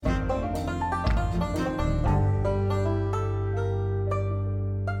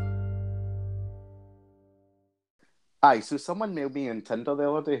Aye, so someone mailed me on Tinder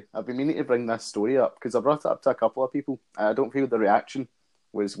the other day. I've been meaning to bring this story up because I brought it up to a couple of people. I don't feel the reaction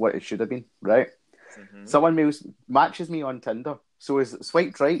was what it should have been, right? Mm-hmm. Someone matches me on Tinder, so is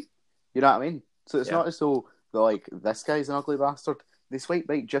swiped right. You know what I mean? So it's not as though they're like, this guy's an ugly bastard. They swipe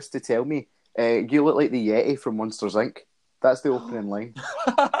right just to tell me, you look like the Yeti from Monsters Inc. That's the opening line.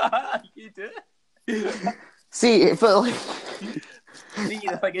 You do? See, but like... See,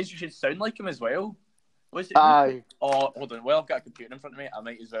 the thing is, you should sound like him as well. What's it? Aye. Oh, hold on. Well, I've got a computer in front of me. I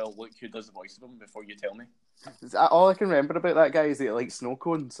might as well look who does the voice of him before you tell me. All I can remember about that guy is that he likes snow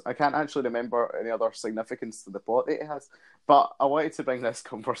cones. I can't actually remember any other significance to the plot that he has. But I wanted to bring this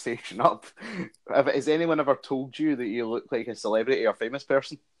conversation up. Has anyone ever told you that you look like a celebrity or famous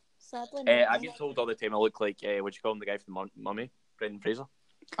person? Sadly, I get told all the time I look like, what you call him, the guy from Mummy, Brendan Fraser.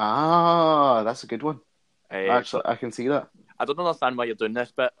 Ah, that's a good one. Actually, I can see that. I don't understand why you're doing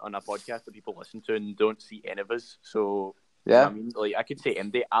this bit on a podcast that people listen to and don't see any of us. So, yeah, you know what I mean, like I could say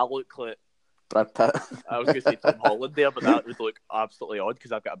MD. I look like Brad Pitt. I was going to say Tom Holland there, but that would look absolutely odd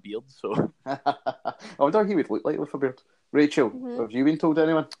because I've got a beard. So, I wonder what he would look like with a beard. Rachel, have you been told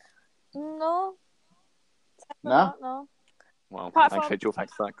anyone? No. Nah? No. Well, Apart thanks, from Rachel.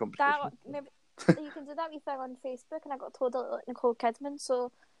 Thanks for that conversation. Maybe you can do that wee thing on Facebook, and I got told I look like Nicole Kidman,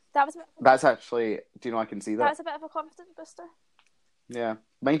 so that was. That's actually. Do you know I can see that? That was a bit of a confidence booster. Yeah,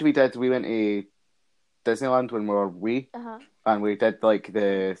 mind we did. We went to Disneyland when we were wee, and we did like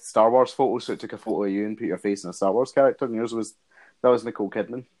the Star Wars photo. So it took a photo of you and put your face in a Star Wars character, and yours was Nicole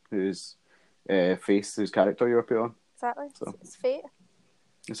Kidman, whose whose character you were put on. Exactly. So it's fate.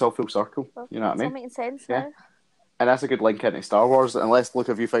 It's all full circle. Well, you know what I mean? It's all making sense yeah. now. And that's a good link into Star Wars. Unless, look,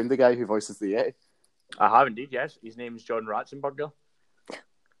 have you found the guy who voices the Yeti? I have indeed, yes. His name's John Ratzenberger.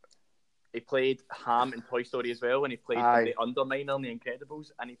 He played Ham in Toy Story as well, and he played the Underminer in The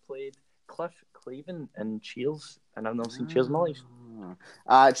Incredibles, and he played Cliff Clavin in Cheers, and I've never seen Cheers in my life.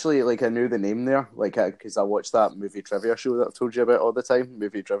 Actually, I knew the name there, because I watched that movie trivia show that I've told you about all the time,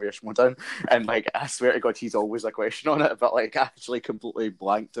 Movie Trivia Schmodown, and, I swear to God, he's always a question on it, but, actually completely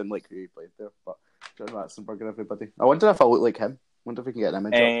blanked and, who he played there, but John Ratzenberger, everybody. I wonder if I look like him. Wonder if we can get an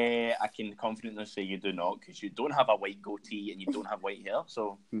image up. I can confidently say you do not, because you don't have a white goatee and you don't have white hair,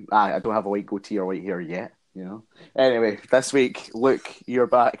 so... I don't have a white goatee or white hair yet, you know. Anyway, this week, Luke, you're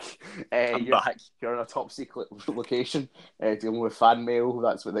back. I'm back. You're in a top secret location, dealing with fan mail.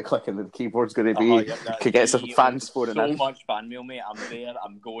 That's what the clicking the keyboard's going to be. Could get some fans phoning in. So much fan mail, mate. I'm there.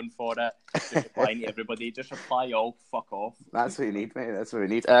 I'm going for it. Just replying to everybody. Just reply all. Fuck off. That's what you need, mate. That's what we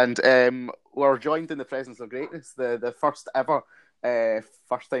need. And we're joined in the presence of greatness. The first ever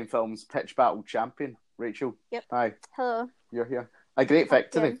first time films pitch battle champion, Rachel. Yep. Hi. Hello. You're here. A great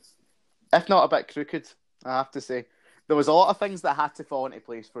victory, if not a bit crooked, I have to say. There was a lot of things that had to fall into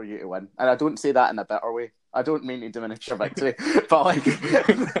place for you to win, and I don't say that in a bitter way. I don't mean to diminish your victory, but I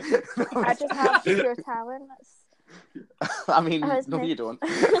just have pure talent. I mean, no, you don't.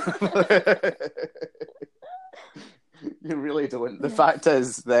 You really don't. The fact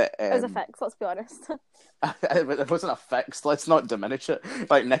is that it was a fix. Let's be honest. It wasn't a fix. Let's not diminish it.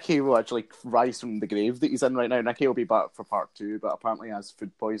 Nicky will actually rise from the grave that he's in right now. Nicky will be back for part 2, but apparently he has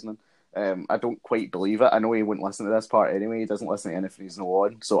food poisoning. I don't quite believe it. I know he wouldn't listen to this part anyway. He doesn't listen to anything he's not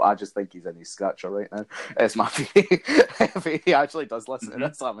on, so I just think he's in his scratcher right now. It's my theory. If he actually does listen to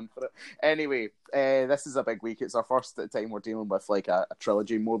this, I'm in for it. Anyway, this is a big week. It's our first time we're dealing with a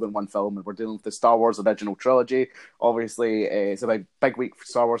trilogy, more than one film, and we're dealing with the Star Wars original trilogy. Obviously, it's a big week for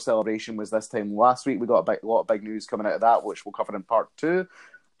Star Wars Celebration. Was this time last week. We got a lot of big news coming out of that, which we'll cover in part 2.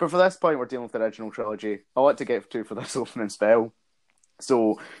 But for this point, we're dealing with the original trilogy. A lot to get to for this opening spell.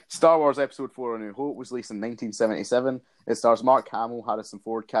 So, Star Wars Episode 4 A New Hope was released in 1977. It stars Mark Hamill, Harrison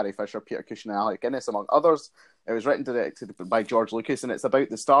Ford, Carrie Fisher, Peter Cushing, and Alec Guinness, among others. It was written and directed by George Lucas, and it's about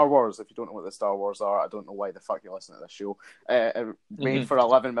the Star Wars. If you don't know what the Star Wars are, I don't know why the fuck you listen to this show. It made for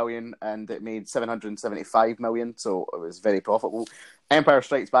 $11 million, and it made $775 million, so it was very profitable. Empire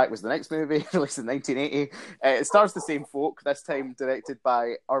Strikes Back was the next movie, released in 1980. It stars the same folk, this time directed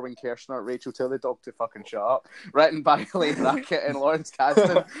by Irwin Kershner. Rachel, tell the dog to fucking shut up. Written by Elaine Rackett and Lawrence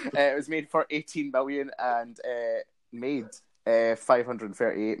Kasdan. It was made for $18 million and made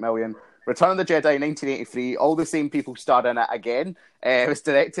 $538 million. Return of the Jedi, 1983. All the same people starred in it again. It was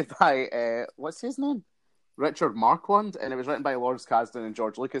directed by, what's his name? Richard Marquand, and it was written by Lawrence Kasdan and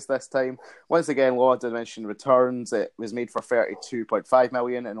George Lucas this time. Once again, Law of Dimension returns. It was made for $32.5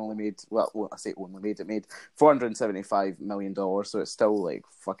 million and only made, it made $475 million, so it's still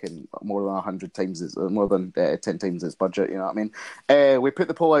fucking more than 100 times, more than 10 times its budget, you know what I mean? We put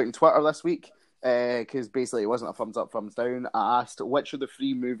the poll out on Twitter this week, because basically it wasn't a thumbs up, thumbs down. I asked, which of the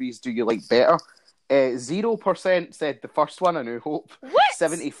 3 movies do you like better? 0% said the first one, A New Hope. What?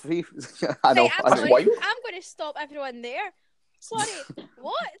 73. I know. Right, I'm sorry. wild. I'm going to stop everyone there. Sorry.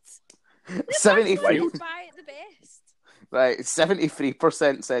 What? 73. By the best. Right,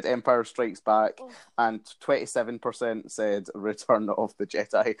 73% said Empire Strikes Back, Oh. and 27% said Return of the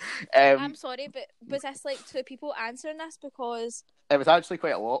Jedi. I'm sorry, but was this like two people answering this? Because It was actually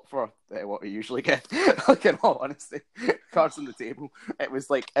quite a lot for what we usually get. Like, in all honesty, cards on the table. It was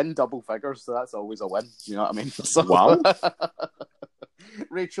like in double figures, so that's always a win. You know what I mean? So, Wow.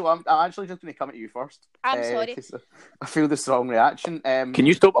 Rachel, I'm actually just going to come at you first. I'm sorry. 'Cause I feel the strong reaction. Can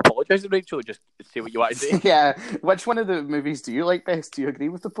you stop apologising, Rachel? Just say what you want to say. Yeah. Which one of the movies do you like best? Do you agree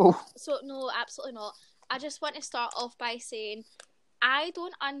with the poll? So no, absolutely not. I just want to start off by saying I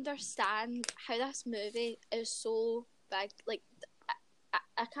don't understand how this movie is so big. Like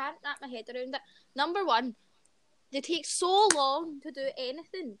I can't wrap my head around it. Number one, they take so long to do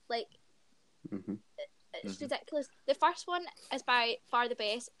anything. Like Mm-hmm. it's ridiculous. The first one is by far the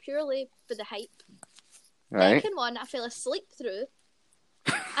best, purely for the hype. Right. Second one, I fell asleep through,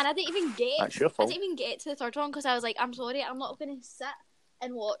 and I didn't even get. That's your I fault. didn't even get to the third one because I was like, I'm sorry, I'm not going to sit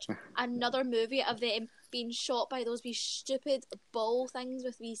and watch another movie of them being shot by those wee stupid ball things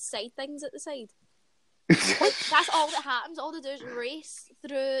with wee side things at the side. Like, that's all that happens. All they do is race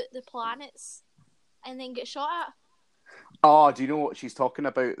through the planets and then get shot at. Oh, do you know what she's talking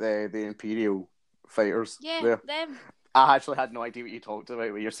about? The Imperial fighters. Yeah, there. them. I actually had no idea what you talked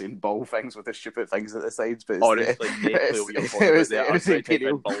about when you're saying ball things with the stupid things at the sides. But it's Honestly, no clue what you're talking about there. it was the I'm trying to type in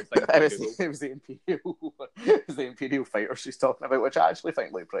Imperial. ball things It on was, Google. it was the Imperial. It was the Imperial fighter she's talking about, which I actually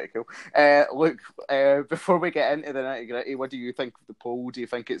think looked pretty cool. Look, before we get into the nitty gritty, what do you think of the poll? Do you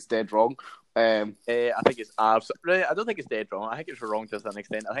think it's dead wrong? I think it's absolutely. I don't think it's dead wrong. I think it's wrong to a certain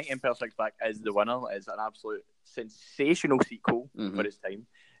extent. I think Empire Strikes Back is the winner. It's an absolute sensational sequel for its time.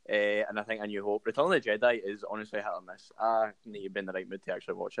 And I think A New Hope. Return of the Jedi is honestly hit or miss. I need to be in the right mood to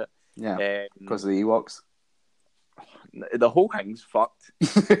actually watch it. Yeah, because of the Ewoks. The whole thing's fucked.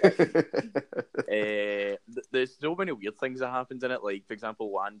 There's so many weird things that happens in it. Like, for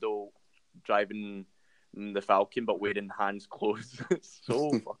example, Lando driving the Falcon but wearing Han's clothes. It's so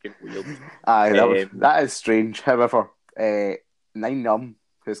fucking weird. Aye, that is strange. However, Nine Numb,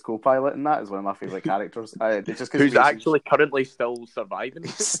 who's co-pilot in that, is one of my favourite characters. Just Who's actually currently still surviving?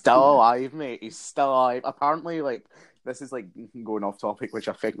 He's still alive, mate. He's still alive. Apparently, like, this is like going off topic, which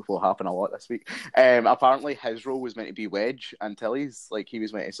I think will happen a lot this week. Apparently, his role was meant to be Wedge Antilles. Like, he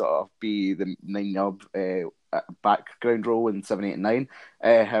was meant to sort of be the Nine Nub background role in 7, 8, and 9.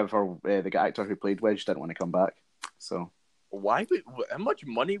 However, the actor who played Wedge didn't want to come back. So. Why? How much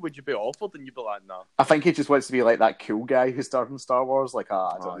money would you be offered? And you'd be like, no. I think he just wants to be like that cool guy who starred in Star Wars. Like,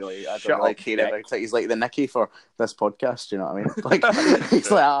 I don't really care about it. He's like the Nicky for this podcast. Do you know what I mean? Like,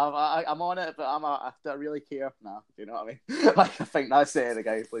 he's like, I'm on it, but I don't really care. Nah, do you know what I mean? Like, I think that's the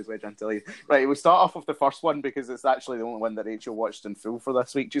guy who plays Wedge Antilles. Right, we'll start off with the first one because it's actually the only one that Rachel watched in full for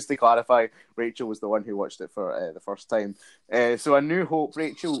this week. Just to clarify, Rachel was the one who watched it for the first time. So, A New Hope,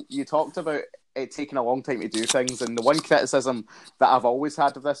 Rachel, you talked about it taking a long time to do things, and the one criticism that I've always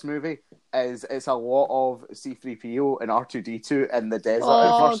had of this movie is it's a lot of C-3PO and R2-D2 in the desert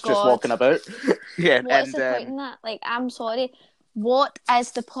at first, just walking about. Yeah, What's the point in that? Like, I'm sorry, what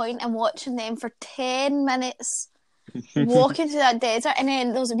is the point in watching them for 10 minutes walking through that desert, and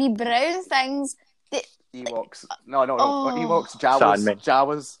then those wee brown things that... Ewoks. No. Ewoks, Jawas.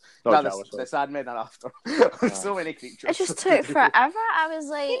 The Sandmen are after. So many creatures. It just took forever. I was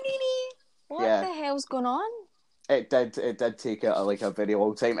like, what the hell's going on? It did take a very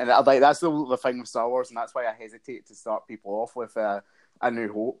long time, and that's the thing with Star Wars, and that's why I hesitate to start people off with A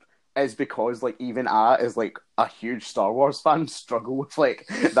New Hope, is because like even I, as like a huge Star Wars fan, struggle with like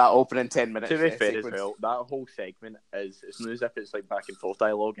that opening 10 minutes. To be fair as well, that whole segment is it's not as if it's like back and forth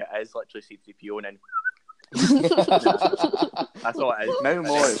dialogue. It is literally C-3PO and then. That's all it is. No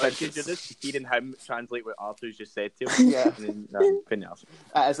more. You're just hearing him translate what Arthur's just said to him. Yeah. And then, pain in the arse.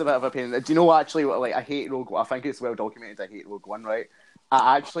 It is a bit of a pain. Do you know what, actually, like, I hate Rogue One. I think it's well documented. I hate Rogue One, right?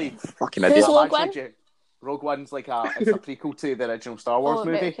 I actually... Fucking idiot. Rogue One? Rogue One's like it's a prequel to the original Star Wars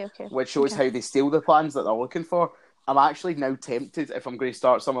movie, okay. which shows how they steal the plans that they're looking for. I'm actually now tempted, if I'm going to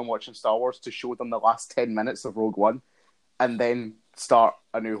start someone watching Star Wars, to show them the last 10 minutes of Rogue One and then start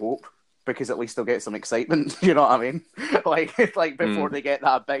A New Hope. Because at least they'll get some excitement, you know what I mean? like before they get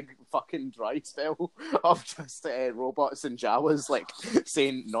that big fucking dry spell of just robots and Jawas like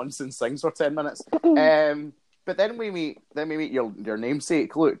saying nonsense things for 10 minutes. But then we meet your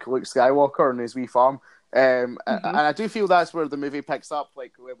namesake, Luke Skywalker, and his wee farm. And I do feel that's where the movie picks up,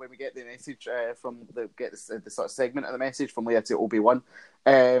 like when we get the message from the sort of segment of the message from Leia to Obi-Wan.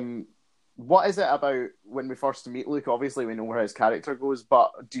 what is it about when we first meet Luke? Obviously, we know where his character goes,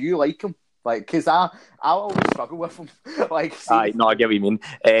 but do you like him? Like, because I always struggle with him. Like, No, I get what you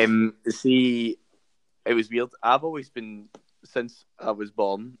mean. See, it was weird. I've always been, since I was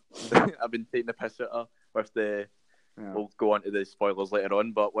born, I've been taking the piss at her with the. Yeah. We'll go on to the spoilers later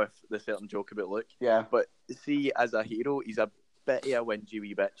on, but with the certain joke about Luke. Yeah. But see, as a hero, he's a bit of a whingy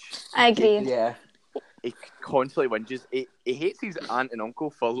wee bitch. I agree. He constantly whinges. He hates his aunt and uncle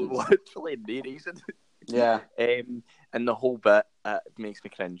for literally no reason. Yeah. And the whole bit makes me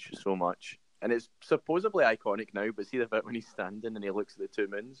cringe so much. And it's supposedly iconic now, but see the bit when he's standing and he looks at the two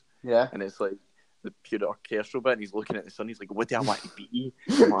moons? Yeah. And it's like the pure orchestral bit, and he's looking at the sun. He's like, "What do I want to be?"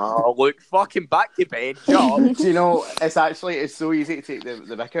 Oh, look, fucking back to bed, job. Do you know? It's so easy to take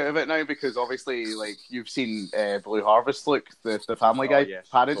the mick out of it now because obviously, like you've seen Blue Harvest, look the Family Guy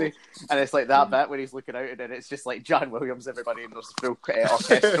parody, and it's like that bit where he's looking out, and then it's just like John Williams, everybody, and there's a full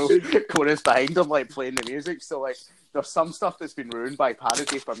orchestral chorus behind him, like playing the music. So like, there's some stuff that's been ruined by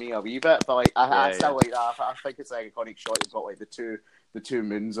parody for me a wee bit, but like I still like that. I think it's an iconic shot. You've got like the two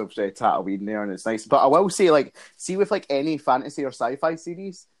moons of Tatooine there, and it's nice. But I will say, like, see with like any fantasy or sci-fi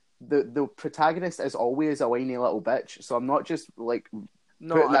series, the protagonist is always a whiny little bitch. So I'm not just like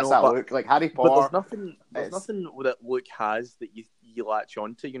putting that look like Harry Potter. But there's nothing that Luke has that you latch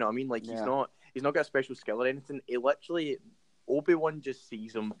onto. You know what I mean? Like he's not got a special skill or anything. He literally, Obi-Wan just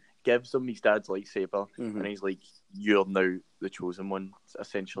sees him, gives him his dad's lightsaber, and he's like, "You're now the chosen one,"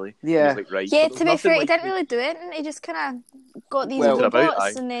 essentially. Yeah. He's like, right. Yeah, to be fair, he didn't really do it, and he just kind of got these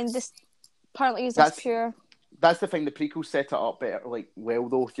robots, and then just apparently he's just pure. That's the thing. The prequels set it up better, like well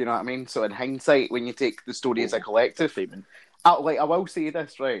though. You know what I mean? So in hindsight, when you take the story as a collective, I will say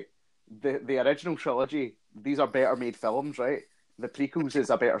this right: the original trilogy, these are better made films, right? The prequels is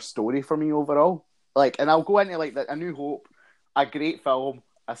a better story for me overall. Like, and I'll go into like A New Hope, a great film,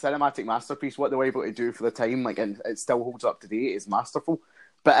 a cinematic masterpiece. What they were able to do for the time, like, and it still holds up today, is masterful.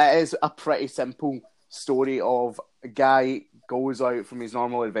 But it is a pretty simple story of a guy goes out from his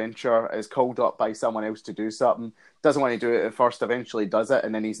normal adventure, is called up by someone else to do something, doesn't want to do it at first, eventually does it,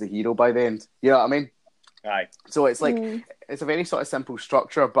 and then he's the hero by the end. You know what I mean? Aye. So it's like, it's a very sort of simple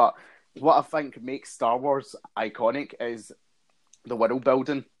structure, but what I think makes Star Wars iconic is the world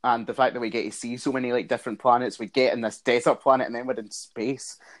building and the fact that we get to see so many like different planets. We get in this desert planet and then we're in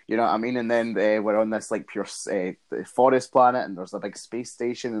space, you know what I mean? And then we're on this like pure forest planet, and there's a big space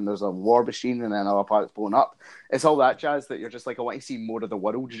station, and there's a war machine, and then other planets blowing up. It's all that jazz that you're just like, I want to see more of the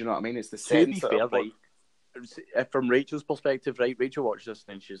world, you know what I mean? It's the sense. To be fair, right, from Rachel's perspective, right, Rachel watched this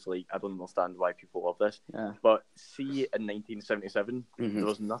and she's like, I don't understand why people love this. Yeah. But see, in 1977, there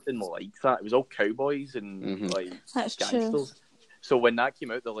was nothing like that. It was all cowboys and like That's gangsters. true. So when that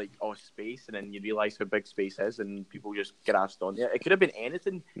came out, they're like, "Oh, space," and then you realise how big space is, and people just grasped on it. It could have been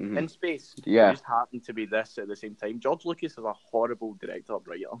anything in space. Yeah. It just happened to be this at the same time. George Lucas is a horrible director,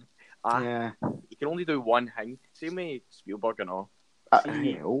 writer. He can only do one thing. Same with Spielberg and all. I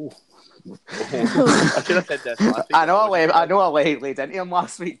should have said this last week. I know I laid into him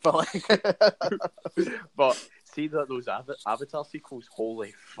last week, but like... But see those Avatar sequels,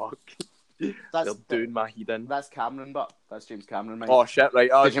 holy fuck. They're doing my head in. That's Cameron, but that's James Cameron, mate. Oh shit!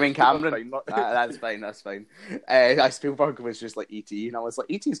 Right? Oh, did you mean Cameron? That's fine. That's fine. Spielberg was just like E.T., and I was like,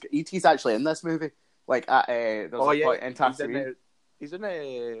 E.T.'s actually in this movie. Like, there's a point in Tatooine. He's in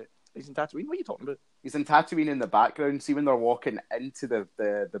Tatooine. What are you talking about? He's in Tatooine in the background. See when they're walking into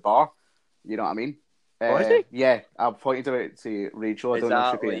the bar. You know what I mean? Is he? Yeah, I pointed out to Rachel. I don't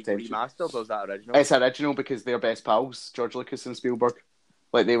know if she paid attention. Remastered or is that original? It's original because they're best pals, George Lucas and Spielberg.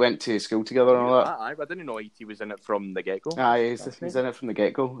 Like, they went to school together and all that. I didn't know E.T. was in it from the get-go. He's in it from the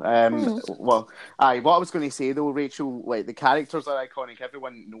get-go. What I was going to say, though, Rachel, like, the characters are iconic.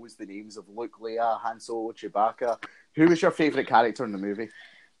 Everyone knows the names of Luke, Leia, Han Solo, Chewbacca. Who was your favourite character in the movie?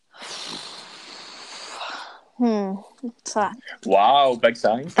 Wow, big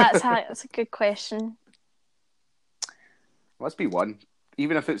sign. That's a good question. Must be one.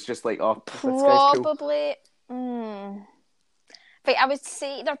 Even if it's just like, oh, this guy's cool. Probably... But I would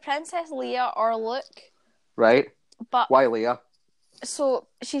say either Princess Leia or Luke. Right. But why Leia? So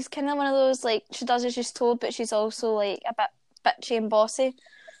she's kind of one of those, like, she does as she's told, but she's also like a bit bitchy and bossy.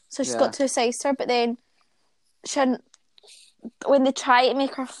 So she's got two sides to her. But then when they try to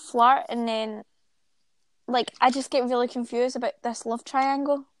make her flirt, and then like I just get really confused about this love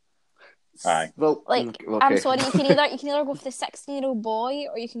triangle. Aye. Well, like okay. I'm sorry, you can either go for the 16-year-old boy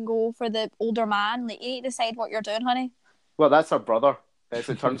or you can go for the older man. Like, you need to decide what you're doing, honey. Well, that's her brother. As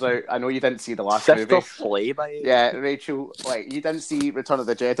it turns out, I know you didn't see the last Sister movie. Flay by it. Yeah, Rachel, like, you didn't see Return of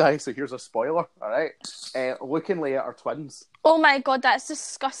the Jedi, so here's a spoiler, alright? Luke and Leia are twins. Oh my god, that's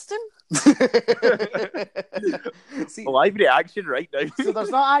disgusting. See, live reaction right now. so there's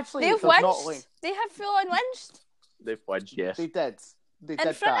not actually. They've there's winched. not, like, They have full on winched They've winched, yes. they did. They in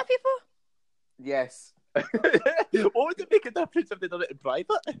did front that. of people. Yes. What would it make a difference if they'd done it in private?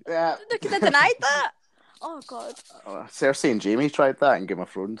 Yeah. They could have denied that. Oh God. Cersei and Jaime tried that in Game of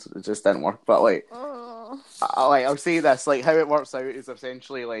Thrones. It just didn't work. But like, Oh. I'll say this: like, how it works out is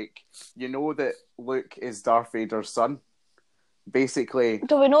essentially like, you know that Luke is Darth Vader's son. Basically,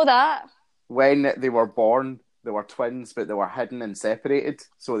 Do we know that? when they were born, they were twins, but they were hidden and separated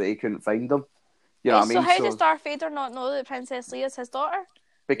so that he couldn't find them. You know what I mean? So how does Darth Vader not know that Princess Leia is his daughter?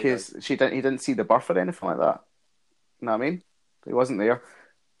 Because he didn't see the birth or anything like that. You know what I mean? He wasn't there.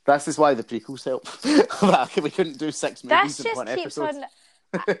 This is why the prequels help. We couldn't do 6 movies This in one just keeps episode.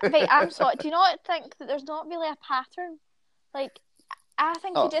 on. Wait, I'm sorry. Do you not think that there's not really a pattern? Like, I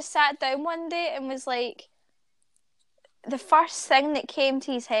think he just sat down one day and was like, the first thing that came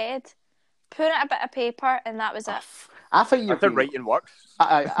to his head, put it a bit of paper, and that was it. I think you're That's how writing works.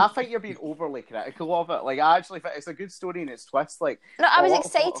 I think you're being overly critical of it. Like, I actually think it's a good story and it's twist. Like, No, I was a lot of-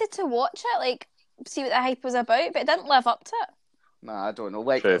 excited to watch it, like, see what the hype was about, but it didn't live up to it. Nah, I don't know.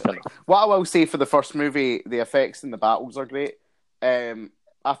 Like, Fair enough. what I will say for the first movie, the effects and the battles are great.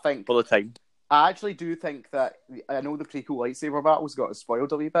 I think All the time. I actually do think that, I know the prequel lightsaber battles got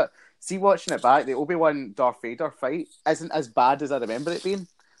spoiled a wee bit. See, watching it back, the Obi-Wan Darth Vader fight isn't as bad as I remember it being.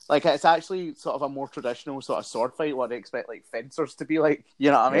 Like, it's actually sort of a more traditional sort of sword fight, what I expect, like, fencers to be like.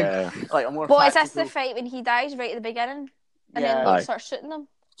 You know what I mean? Yeah. Like, a more Well, is this tactical- the fight when he dies right at the beginning? And Yeah. then Aye. Luke starts shooting them?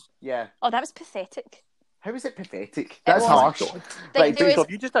 Yeah. Oh, that was pathetic. How is it pathetic? That's was. harsh. Like, Like, there dude, So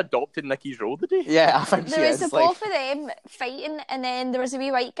have you just adopted Nikki's role today? yeah, I think she There was is. the Like, both of them fighting, and then there was the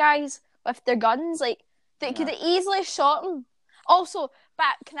wee white guys with their guns, like, they could have easily shot him. Also,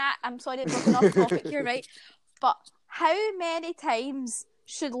 I'm sorry, looking off topic here, right? But how many times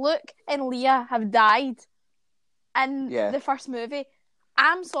should Luke and Leia have died in the first movie?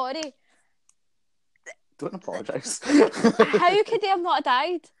 I'm sorry. don't apologise. How could they have not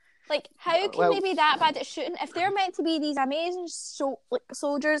died? Like, how can Well- they be that bad at shooting if they're meant to be these amazing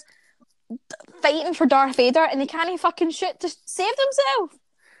soldiers fighting for Darth Vader and they can't even fucking shoot to save themselves?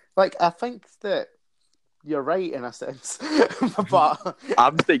 Like, I think that you're right in a sense, but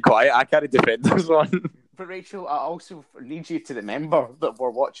I'm staying quiet. I can't defend this one. But Rachel, I also need you to remember that we're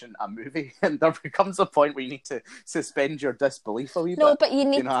watching a movie, and there becomes a point where you need to suspend your disbelief a wee bit. No, but you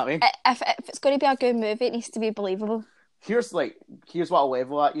need. You know what I mean? If it's going to be a good movie, it needs to be believable. Here's what I'll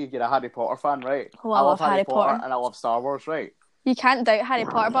level at you. You're a Harry Potter fan, right? Oh, I love Harry Potter. And I love Star Wars, right? You can't doubt Harry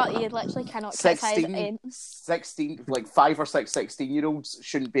Potter, but you literally cannot criticize it. 16, like 5 or 6 16-year-olds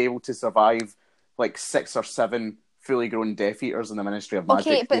shouldn't be able to survive like 6 or 7 fully grown Death Eaters in the Ministry of Magic.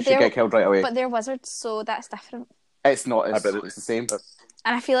 Okay, but they should get killed right away. But they're wizards, so that's different. It's not. It's bet the same.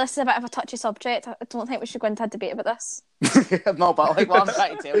 And I feel this is a bit of a touchy subject. I don't think we should go into a debate about this. No, but like what I'm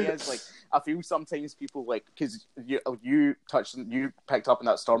trying to tell you is, like, I feel sometimes people, like, because you picked up on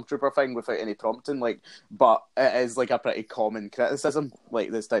that Stormtrooper thing without any prompting, like, but it is like a pretty common criticism,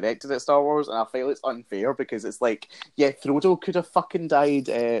 like, that's directed at Star Wars, and I feel it's unfair because it's like, yeah, Frodo could have fucking died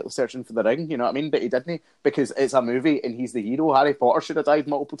searching for the ring, you know what I mean? But he didn't, because it's a movie and he's the hero. Harry Potter should have died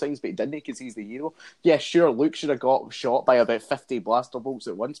multiple times, but he didn't because he's the hero. Yeah, sure, Luke should have got shot by about 50 blaster bolts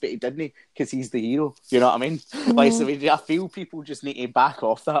at once, but he didn't because he's the hero. You know what I mean? Like, so I feel people just need to back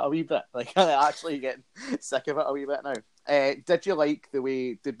off that a wee bit. Like, I'm actually getting sick of it a wee bit now. Did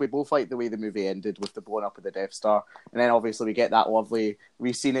we both like the way the movie ended with the blowing up of the Death Star? And then obviously we get that lovely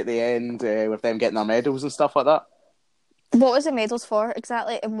scene at the end with them getting their medals and stuff like that. What was the medals for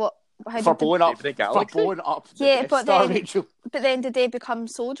exactly? And For blowing up the galaxy? the Yeah, Death but Star, then- Rachel. But then did they become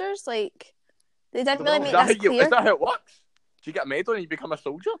soldiers? Like, they didn't really No. make Is this clear. that how it works? Do you get a medal and you become a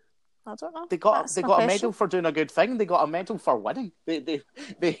soldier? I don't know. They got That's my a question. medal for doing a good thing. They got a medal for winning. They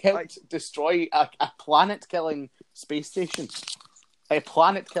helped destroy a planet-killing space station. A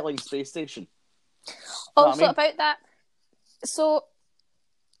planet-killing space station. Know what Also, I mean? about that, so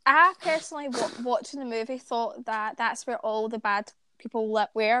I personally, watching the movie, thought that that's where all the bad people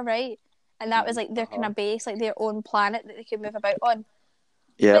were, right? And that was like their kind of base, like their own planet that they could move about on.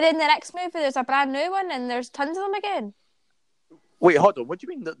 Yeah. But in the next movie, there's a brand new one, and there's tons of them again. Wait, hold on. What do you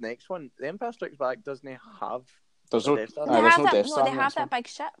mean the next one? The Empire Strikes Back doesn't have... There's the no, Death Star? They there's have no that. Death No, Star they in have this that big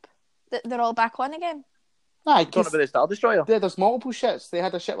ship that they're all back on again. one. Aye, Talking 'cause about the Star Destroyer. there's multiple ships. They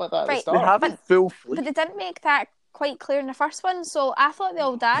had a ship like that at the Right, They start. have a full But fleet. they didn't make that quite clear in the first one, so I thought they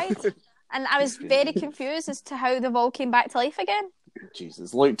all died. And I was very confused as to how they've all came back to life again.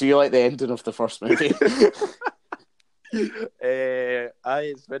 Jesus, Luke, do you like the ending of the first movie?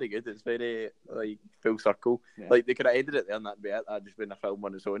 It's very good. It's very like full circle. Yeah. Like they could have ended it there and that'd be it. That'd just been a film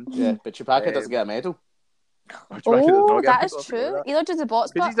on its own. Yeah, but Chewbacca doesn't get a medal. Oh, that is true. Either does the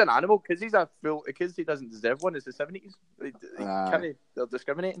bots, because he's an animal. Because he doesn't deserve one. It's the 70s. They're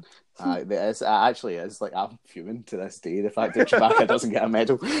discriminating. It actually is. Like, I'm fuming to this day the fact that Chewbacca doesn't get a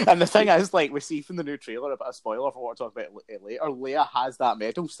medal. And the thing is, like, we see from the new trailer, a bit of spoiler for what we'll talk about later. Leia has that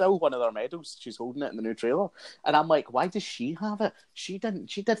medal still, one of their medals. She's holding it in the new trailer, and I'm like, why does she have it? She didn't.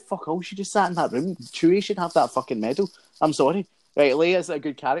 She did fuck all. She just sat in that room. Chewie should have that fucking medal. I'm sorry. Right, Leia's a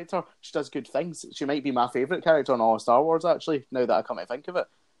good character. She does good things. She might be my favourite character in all of Star Wars, actually, now that I come to think of it.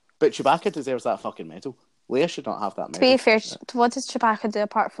 But Chewbacca deserves that fucking medal. Leia should not have that medal. To be fair, what does Chewbacca do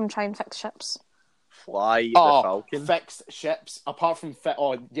apart from try and fix ships? Fly the Falcon. Fix ships. Apart from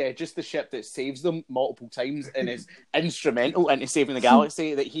just the ship that saves them multiple times and is instrumental into saving the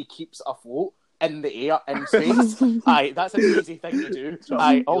galaxy that he keeps afloat in the air, in space. Aye, that's an easy thing to do.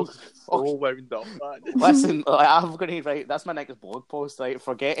 Aye, all wound up, man. Listen, I'm going to write, that's my next blog post, right?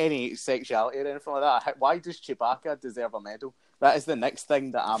 Forget any sexuality or anything like that. Why does Chewbacca deserve a medal? That is the next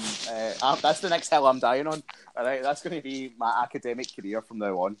thing that that's the next hill I'm dying on. All right, that's going to be my academic career from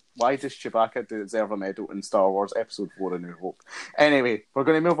now on. Why does Chewbacca deserve a medal in Star Wars Episode 4: A New Hope? Anyway, we're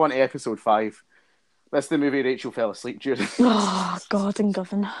going to move on to Episode 5. That's the movie Rachel fell asleep during. Oh, God and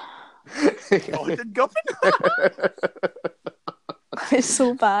Govan. God and Govan? It's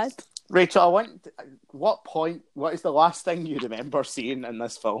so bad. Rachel, what is the last thing you remember seeing in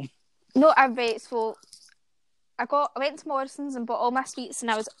this film? No, I'm right. So I went to Morrison's and bought all my sweets,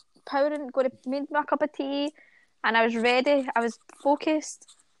 and I was going to make my cup of tea, and I was ready. I was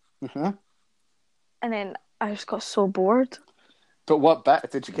focused, and then I just got so bored. But what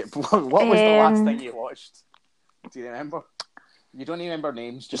bit did you get bored? What was the last thing you watched? Do you remember? You don't even remember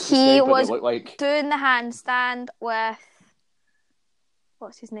names. Just he what was they look like. Doing the handstand with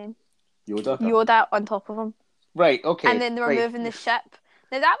what's his name? Yoda on top of him. Right. Okay. And then they were moving the ship.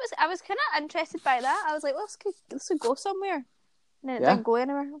 Now I was kind of interested by that. I was like, well, this could go somewhere. And then it didn't go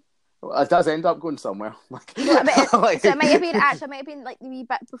anywhere. Well, it does end up going somewhere. So it might have been like the wee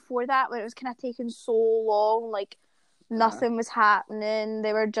bit before that where it was kind of taking so long. Like nothing was happening.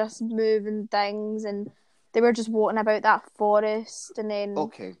 They were just moving things and they were just walking about that forest. And then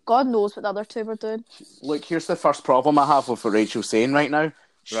God knows what the other two were doing. Look, here's the first problem I have with what Rachel's saying right now.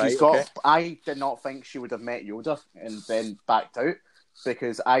 I did not think she would have met Yoda and then backed out.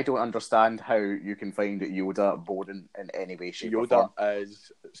 Because I don't understand how you can find Yoda boring in any way, shape, or form. Yoda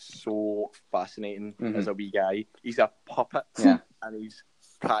is so fascinating as a wee guy. He's a puppet, and he's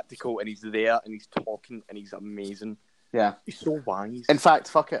practical, and he's there, and he's talking, and he's amazing. Yeah. He's so wise. In fact,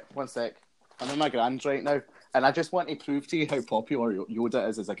 fuck it, one sec. I'm in my Gran's right now, and I just want to prove to you how popular Yoda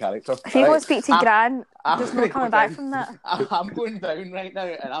is as a character. If you won't speak to Gran, there's no coming back from that. I'm going down right now,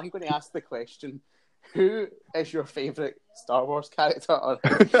 and I'm going to ask the question. Who is your favourite Star Wars character?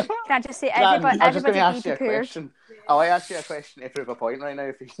 Can I just say, everybody ask you a question. I'll ask you a question to prove a point right now,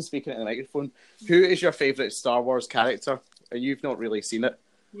 if you can speak into the microphone. Who is your favourite Star Wars character? And you've not really seen it.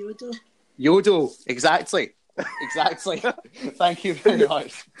 Yoda, exactly. Exactly. Thank you very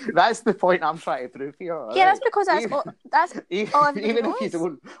much. That's the point I'm trying to prove here. Right? Yeah, that's because even if you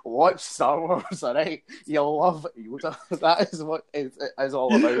don't watch Star Wars, alright, you'll love Yoda. That is what it is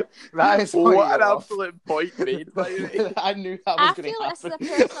all about. That is what an absolute point made. I knew that was going to happen. I feel this is a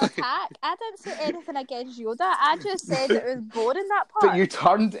personal attack. I didn't say anything against Yoda. I just said it was boring, that part. But you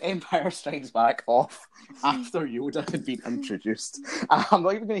turned Empire Strikes Back off after Yoda had been introduced. I'm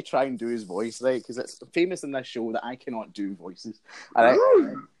not even going to try and do his voice, right? Because it's famous in this show that I cannot do voices. All right?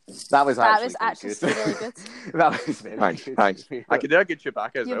 That was actually good. Really good. That was very good. Thanks. I can do a good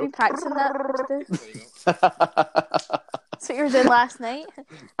Chewbacca as well. You've been practicing that. That's what you were doing last night.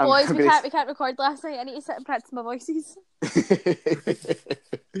 Boys, we can't record last night. I need to sit and practice my voices.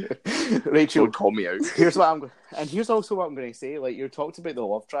 Rachel, don't call me out. Here's also what I'm going to say. Like, you talked about the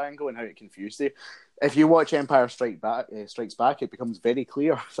love triangle and how it confused you. If you watch Empire Strikes Back, it becomes very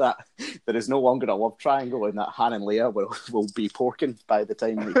clear that there is no longer a love triangle, and that Han and Leia will be porking by the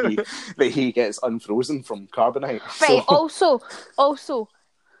time that he gets unfrozen from carbonite. Right. So... Also,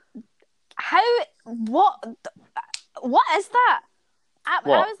 what is that? I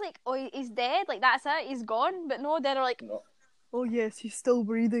was like, oh, he's dead. Like, that's it. He's gone. But no, they're like, oh yes, he's still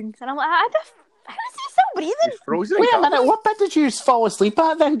breathing. And I'm like, how is he still breathing? He's frozen. Wait a minute, what bit did you fall asleep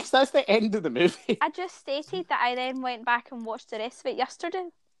at then? Because that's the end of the movie. I just stated that I then went back and watched the rest of it yesterday.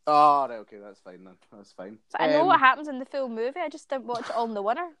 Oh, right, okay, that's fine then. That's fine. But I know what happens in the full movie. I just didn't watch it all in the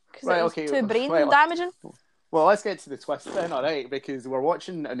winner because it was too brain damaging. Well, let's get to the twist then, all right? Because we're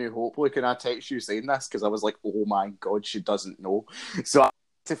watching A New Hope. Look, and I text you saying this because I was like, "Oh my god, she doesn't know." So I had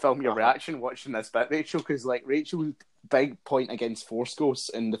to film your reaction watching this bit, Rachel, because like Rachel's big point against Force Ghosts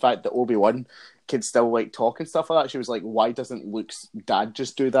and the fact that Obi-Wan can still like talk and stuff like that. She was like, "Why doesn't Luke's dad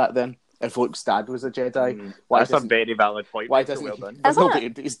just do that then? If Luke's dad was a Jedi, that's a very valid point. Why doesn't well he?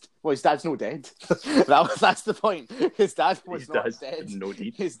 done? His dad's no dead. That's the point. His dad was not dead. No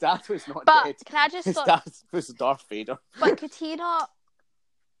deed. His dad was not But dead. can I just His stop? dad was Darth Vader. But could he not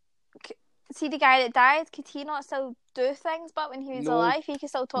see the guy that died? Could he not still do things? But when he was alive, he could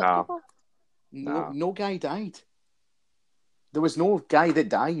still talk to people. No guy died. There was no guy that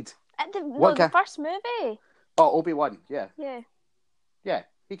died. The first movie. Oh, Obi-Wan. Yeah. Yeah.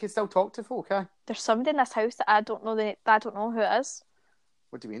 He can still talk to folk. There's somebody in this house that I don't know who it is.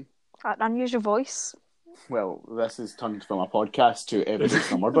 What do you mean? An unusual voice. Well, this is turned from a podcast to evidence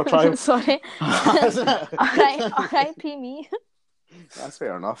of a murder trial. Sorry. R.I.P. me. That's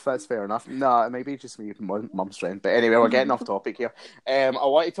fair enough. No, maybe just me, mum's friend. But anyway, we're getting off topic here. I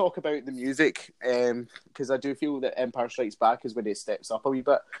want to talk about the music because I do feel that Empire Strikes Back is when it steps up a wee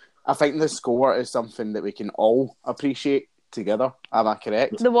bit. I think the score is something that we can all appreciate together. Am I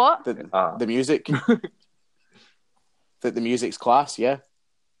correct? The what? The music. That the music's class, yeah?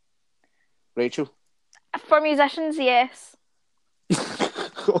 Rachel? For musicians, yes.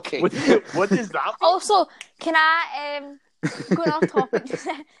 Okay. What does that mean? Also, can I, going off topic,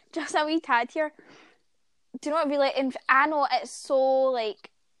 just a wee tad here. Do you know what really, I know it's so,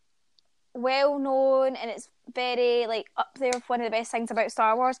 like, well known and it's very, like, up there with one of the best things about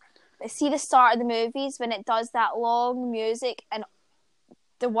Star Wars. But see the start of the movies when it does that long music and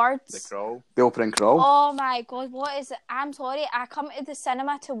the words. The crawl. The opening crawl. Oh my god, what is it? I'm sorry, I come to the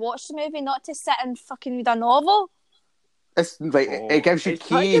cinema to watch the movie, not to sit and fucking read a novel. It's like it gives you It's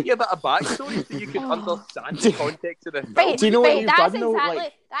trying to give you a bit of backstory so you can understand the context of the film. Right, Do you know what you've that's done, though?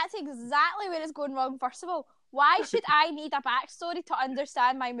 That's exactly where it's going wrong, first of all. Why should I need a backstory to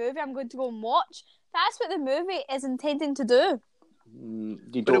understand my movie I'm going to go and watch? That's what the movie is intending to do.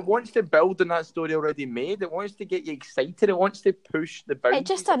 But it wants to build on that story already made. It wants to get you excited. It wants to push the boundaries. It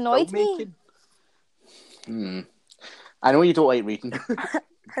just annoyed me. I know you don't like reading.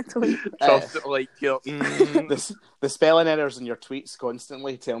 I don't. The spelling errors in your tweets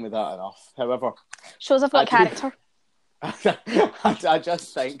constantly tell me that enough. However, shows I've got character. I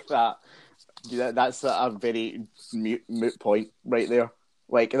just think that's a very moot point right there.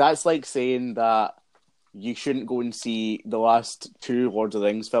 Like, that's like saying that you shouldn't go and see the last two Lord of the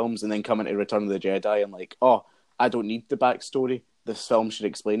Rings films and then come into Return of the Jedi and like, oh, I don't need the backstory. This film should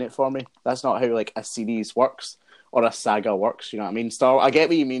explain it for me. That's not how like a series works or a saga works. You know what I mean? I get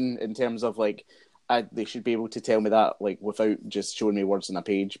what you mean in terms of like they should be able to tell me that like without just showing me words on a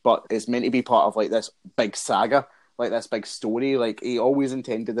page. But it's meant to be part of like this big saga, like this big story. Like he always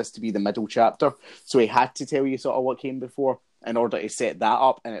intended this to be the middle chapter, so he had to tell you sort of what came before in order to set that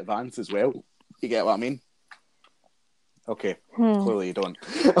up in advance as well. You get what I mean? Okay, clearly you don't.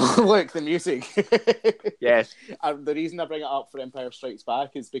 Look, the music. Yes. The reason I bring it up for Empire Strikes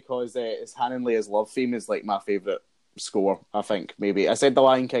Back is because it's Han and Leia's love theme is like my favourite score, I think, maybe. I said The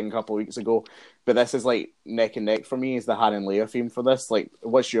Lion King a couple of weeks ago, but this is like neck and neck for me is the Han and Leia theme for this. Like,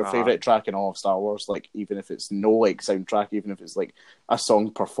 what's your favourite track in all of Star Wars? Like, even if it's no like soundtrack, even if it's like a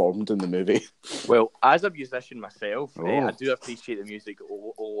song performed in the movie. Well, as a musician myself, I do appreciate the music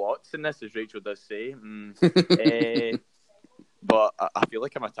lots in this, as Rachel does say. But I feel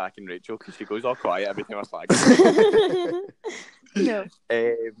like I'm attacking Rachel because she goes all quiet every time I slag her. No.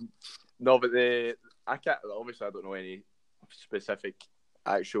 No, but I can't. Obviously, I don't know any specific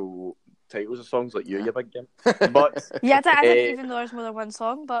actual titles of songs like you big game. But yeah, I didn't even know there's more than one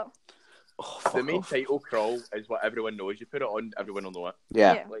song. But the main title, Crawl, is what everyone knows. You put it on, everyone will know it.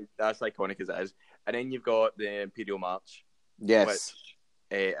 Yeah. Like that's iconic as it is. And then you've got the Imperial March. Yes.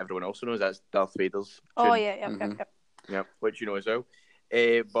 Which everyone also knows. That's Darth Vader's tune. Oh yeah. Yeah, which you know as well.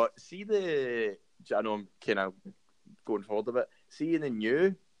 But see I know I'm kind of going forward a bit. See in the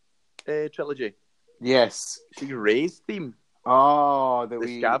new trilogy. Yes. See Rey's theme. Oh, the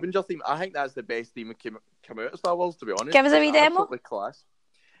scavenger theme. I think that's the best theme that come out of Star Wars, to be honest. Give us a wee demo. Absolutely class.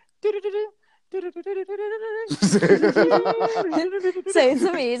 Sounds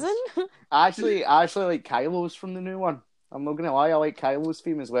amazing. I actually like Kylo's from the new one. I'm not gonna lie, I like Kylo's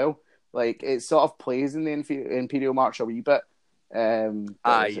theme as well. Like, it sort of plays in the Imperial March a wee bit. I know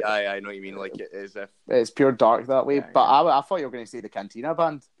what you mean. Like, it is if it's pure dark that way. Yeah, but yeah. I thought you were going to say the Cantina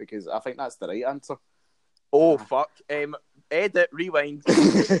Band because I think that's the right answer. Oh fuck! Edit, rewind.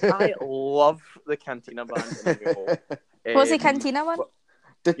 I love the Cantina Band. What's the Cantina one?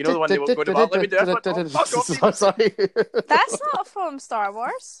 You know the one they won't go to bar. Let me do this one. Fuck off. Sorry. That's not from Star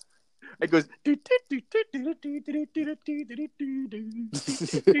Wars. It goes. It's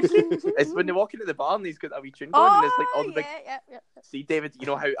when they walk into the bar and he's got a wee tune going, and it's like all the big. Yeah. See, David, you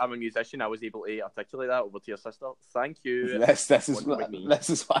know how I'm a musician. I was able to articulate that over to your sister. Thank you. This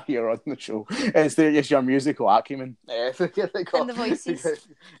is why you're on the show. It's your musical acumen. And the voices.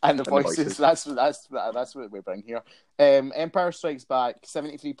 And the voices. That's what we bring here. Empire Strikes Back.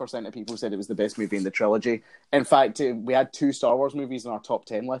 73% of people said it was the best movie in the trilogy. In fact, we had 2 Star Wars movies in our top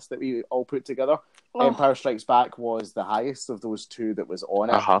 10 list that we all put together. Empire Strikes Back was the highest of those 2 that was on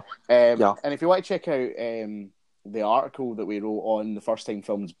it. And if you want to check out the article that we wrote on the First Time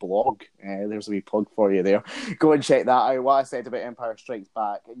Films blog, there's a wee plug for you there. Go and check that out. What I said about Empire Strikes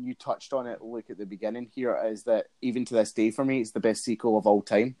Back, and you touched on it, look at the beginning here, is that even to this day for me, it's the best sequel of all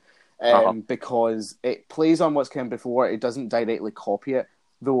time. Because it plays on what's come before. It doesn't directly copy it,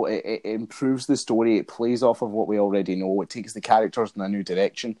 though it improves the story. It plays off of what we already know. It takes the characters in a new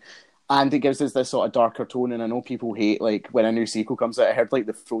direction. And it gives us this sort of darker tone. And I know people hate, like, when a new sequel comes out. I heard, like,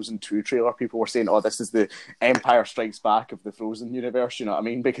 the Frozen 2 trailer. People were saying, this is the Empire Strikes Back of the Frozen universe, you know what I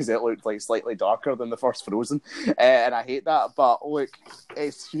mean? Because it looked, like, slightly darker than the first Frozen. And I hate that. But, look,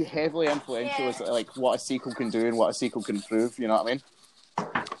 it's heavily influential as, like, what a sequel can do and what a sequel can prove, you know what I mean?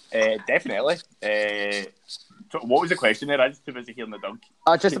 Definitely. What was the question there? I just too busy hearing the dunk.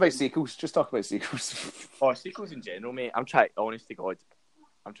 Just about sequels. Just talk about sequels. Sequels in general, mate. I'm trying, honest to God,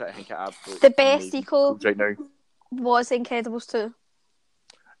 I'm trying to think of absolutely the best sequel right now was Incredibles 2.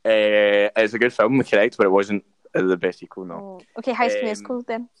 It's a good film, correct, but it wasn't the best sequel, no. Okay, High School Musical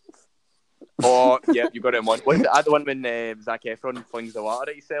then. Yeah, you got it in one. Was it the one when Zac Efron flings the water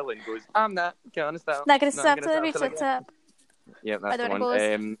at himself and goes, I'm not gonna stop. Not gonna stop till I reach the top. Yeah, that's the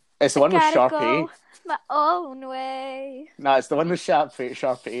one. It's the one with Sharpay. My own way. No, it's the one with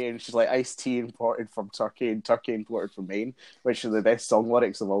Sharpay, and she's like, iced tea imported from Turkey and Turkey imported from Maine, which are the best song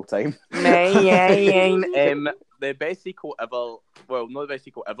lyrics of all time. The best sequel ever, well, not the best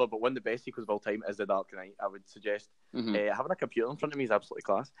sequel ever, but one of the best sequels of all time is The Dark Knight, I would suggest. Having a computer in front of me is absolutely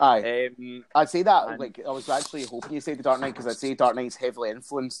class. Aye. I'd say that, like, I was actually hoping you said The Dark Knight, because I'd say Dark Knight's heavily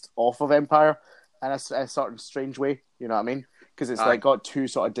influenced off of Empire in a sort of strange way, you know what I mean? Because it's like got 2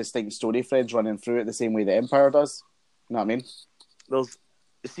 sort of distinct story threads running through it the same way that Empire does. You know what I mean?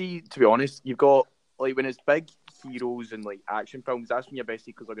 To be honest, you've got, like, when it's big heroes and, like, action films, that's when your best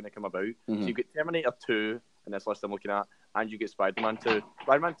sequels are going to come about. So you get Terminator 2 in this list I'm looking at, and you get Spider-Man 2.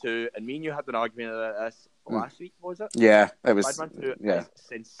 Spider-Man 2, and me and you had an argument about this last week, was it? Yeah, it was. Spider-Man 2 is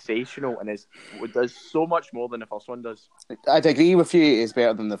sensational, and it does so much more than the first one does. I'd agree with you, it's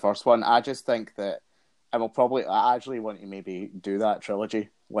better than the first one. I just think that I actually want to maybe do that trilogy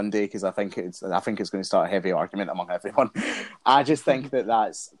one day, because I think it's going to start a heavy argument among everyone. I just think they're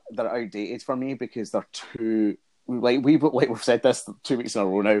outdated for me, because they're too, we've said this 2 weeks in a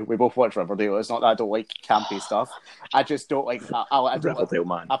row now. We both watch Riverdale. It's not that I don't like campy stuff. I just don't like. Riverdale,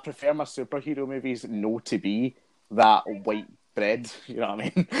 man. I prefer my superhero movies not to be that white bread, you know what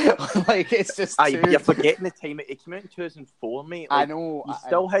I mean? Like, it's just you're forgetting the time it came out in 2004, mate. Like, I know. You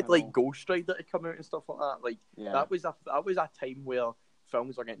still had like Ghost Rider to come out and stuff like that. Like, that was a time where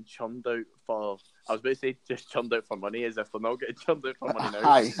films were getting churned out for, I was about to say just churned out for money, as if they're not getting churned out for money now.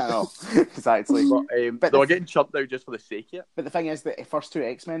 I know, exactly. But they were getting churned out just for the sake of it. But the thing is that the first 2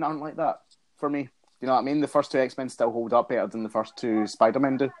 X-Men aren't like that for me. You know what I mean? The first 2 X-Men still hold up better than the first 2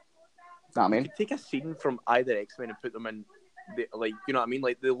 Spider-Men do. You know what I mean? You could take a scene from either X-Men and put them in, like, you know what I mean?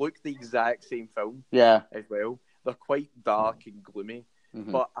 Like, they look the exact same film. Yeah. As well. They're quite dark and gloomy.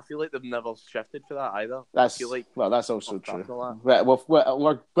 But I feel like they've never shifted for that either. That's also true.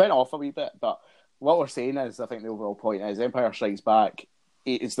 We're going off a wee bit, but what we're saying is, I think the overall point is Empire Strikes Back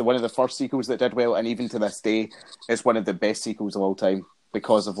is one of the first sequels that did well, and even to this day, it's one of the best sequels of all time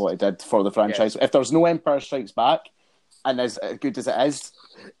because of what it did for the franchise. If there's no Empire Strikes Back, and as good as it is,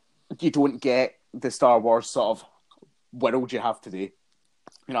 you don't get the Star Wars sort of world you have today.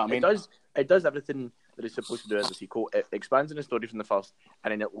 You know what I mean? It does everything that it's supposed to do as a sequel. It expands on the story from the first,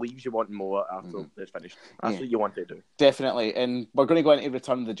 and then it leaves you wanting more after it's finished. That's what you want to do. Definitely. And we're going to go into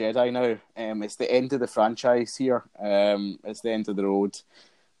Return of the Jedi now. It's the end of the franchise here. It's the end of the road.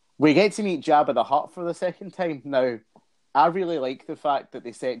 We get to meet Jabba the Hutt for the second time. Now, I really like the fact that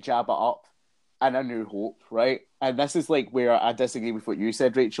they set Jabba up in A New Hope, right? And this is like where I disagree with what you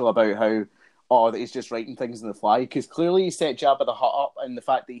said, Rachel, about how that he's just writing things on the fly, because clearly he set Jabba the Hutt up, and the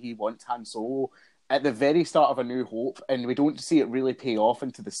fact that he wants Han Solo at the very start of A New Hope, and we don't see it really pay off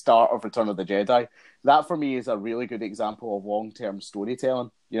into the start of Return of the Jedi. That, for me, is a really good example of long-term storytelling.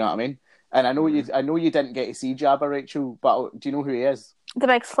 You know what I mean? And I know you didn't get to see Jabba, Rachel, but do you know who he is? The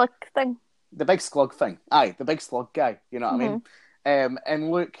big slick thing. The big slug thing. Aye, the big slug guy. You know what I mean?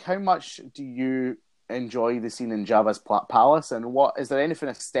 And look, how much do you enjoy the scene in Jabba's palace, and what is there anything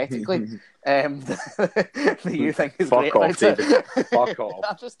aesthetically that you think is great about it? Fuck off.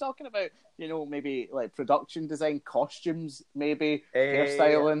 I'm just talking about, maybe like production design, costumes, maybe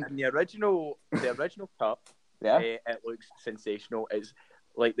hairstyling. In the original cut, yeah, it looks sensational. It's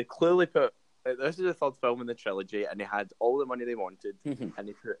like they clearly put. This is the third film in the trilogy, and they had all the money they wanted, and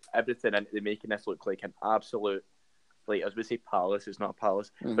they put everything into making this look like an absolute. Like, as we say, palace, it's not a palace,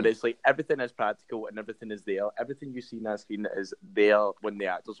 but it's like everything is practical and everything is there. Everything you see on screen is there when the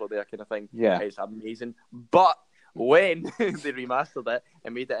actors were there, kind of thing. Yeah. It's amazing. But when they remastered it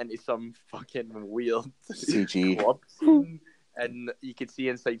and made it into some fucking weird CG club scene, and you could see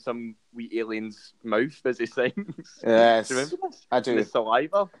inside some wee alien's mouth as he sings. Yes. Do you remember this? I do. The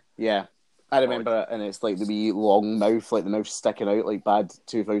saliva. Yeah. I remember it, and it's like the wee long mouth, like the mouth sticking out like bad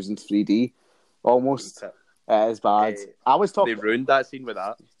 2000 3D, almost. It is bad. They ruined that scene with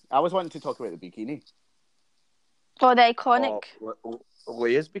that. I was wanting to talk about the bikini. Oh, the iconic.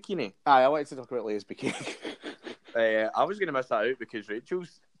 Leia's bikini. I wanted to talk about Leia's bikini. I was going to miss that out because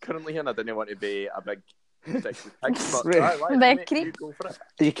Rachel's currently here and I didn't want to be a big sexy pig.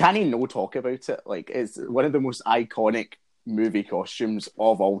 You can't no talk about it. Like, it's one of the most iconic movie costumes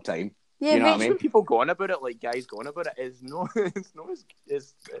of all time. Yeah, you know what I mean? People going about it, like guys going about it, it's no.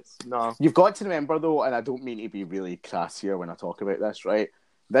 You've got to remember though, and I don't mean to be really crass here when I talk about this, right?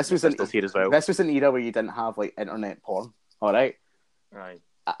 This was an era where you didn't have like internet porn, all right? Right.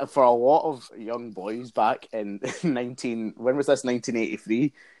 For a lot of young boys back in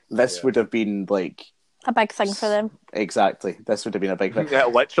 1983, this would have been like a big thing for them. Exactly. This would have been a big thing. Yeah,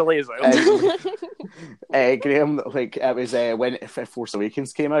 literally as well. Graham, like, it was when Force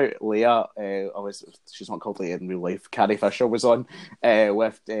Awakens came out, Leia, she's not called Leia in real life, Carrie Fisher was on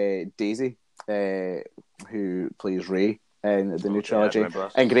with Daisy, who plays Rey in the new trilogy. Yeah,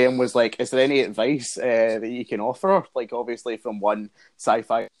 and Graham was like, is there any advice that you can offer? Like, obviously from one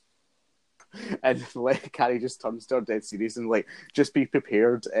sci-fi. And Carrie just turns to her dead serious and like, just be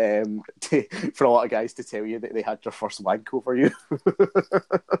prepared for a lot of guys to tell you that they had their first wank over you.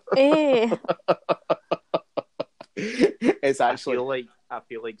 It's actually. I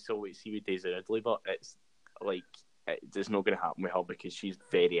feel like so we see with Daisy Ridley, but it's like it's not going to happen with her because she's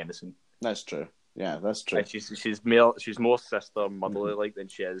very innocent. That's true. Yeah, that's true. And she's more sister motherly like than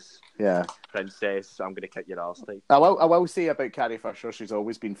she is. Yeah, princess. I'm going to kick your arse type. I will say about Carrie Fisher, she's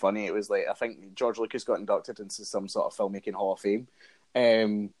always been funny. It was like, I think George Lucas got inducted into some sort of filmmaking Hall of Fame,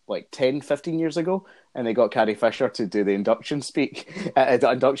 like 10, 15 years ago, and they got Carrie Fisher to do the induction speech,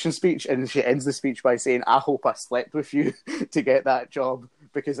 and she ends the speech by saying, "I hope I slept with you to get that job,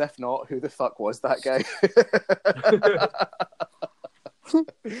 because if not, who the fuck was that guy?"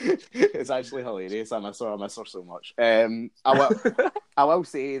 It's actually hilarious. I miss her so much. I will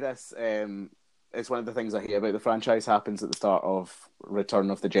say this. It's one of the things I hate about the franchise happens at the start of Return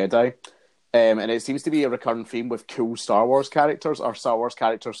of the Jedi. And it seems to be a recurring theme with cool Star Wars characters, or Star Wars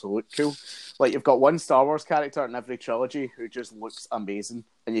characters who look cool. Like, you've got one Star Wars character in every trilogy who just looks amazing,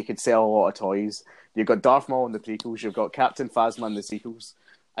 and you could sell a lot of toys. You've got Darth Maul in the prequels, you've got Captain Phasma in the sequels,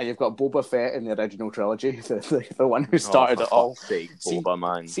 and you've got Boba Fett in the original trilogy, the one who started it all. Boba,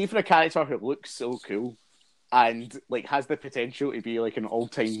 man. See, for a character who looks so cool and like has the potential to be like an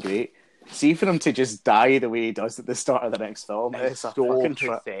all-time great, see for him to just die the way he does at the start of the next film, it's a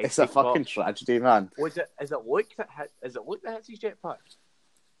fucking tragedy, man. Is it Luke that hits his jetpack?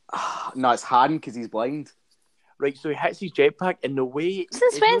 No, it's Han because he's blind. Right, so he hits his jetpack in the way.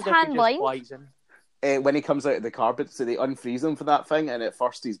 Since when's Han blind? When he comes out of the carpet, so they unfreeze him for that thing, and at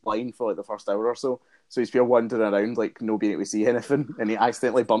first he's blind for like the first hour or so. So he's pure wandering around like no being able to see anything, and he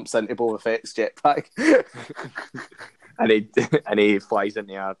accidentally bumps into Boba Fett's jetpack, and he flies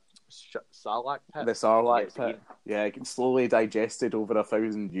into a Sarlacc pit. The Sarlacc pit. Yeah, it gets slowly digested over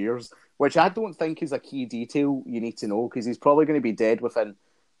 1,000 years, which I don't think is a key detail you need to know, because he's probably going to be dead within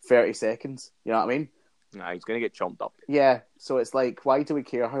 30 seconds. You know what I mean? Nah, he's going to get chomped up. Yeah, so it's like, why do we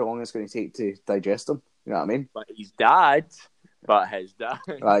care how long it's going to take to digest him? You know what I mean? But his dad got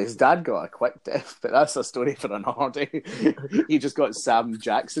a quick death, but that's a story for another day. He just got Sam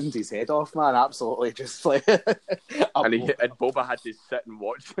Jackson's his head off, man. Absolutely, just like. and Boba had to sit and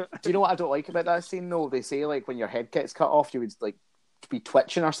watch it. Do you know what I don't like about that scene, though? They say, like, when your head gets cut off, you would, like, be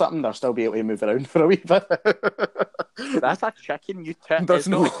twitching or something. They'll still be able to move around for a wee bit. That's a chicken, you tit. There's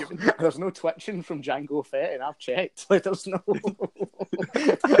no twitching from Jango Fett, and I've checked. Like, there's no.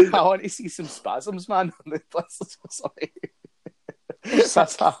 I want to see some spasms, man. Sorry.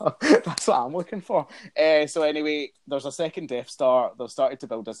 That's what I'm looking for. So anyway, there's a second Death Star. They've started to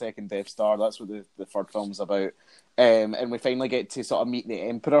build a second Death Star. That's what the third film's about. And we finally get to sort of meet the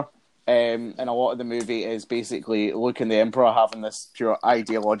Emperor. And a lot of the movie is basically Luke and the Emperor having this pure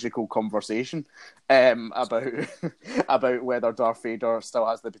ideological conversation about about whether Darth Vader still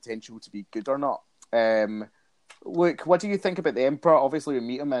has the potential to be good or not. Luke, what do you think about the Emperor? Obviously, we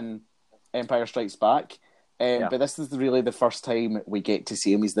meet him in Empire Strikes Back. But this is really the first time we get to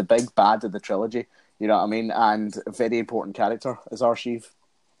see him. He's the big bad of the trilogy, you know what I mean? And a very important character is Arshiv.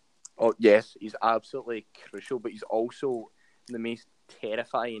 Oh, yes, he's absolutely crucial, but he's also the most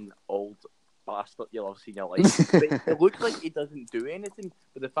terrifying old bastard you'll ever see in your life. It looks like he doesn't do anything,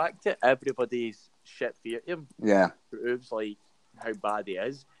 but the fact that everybody's shit fear him proves like how bad he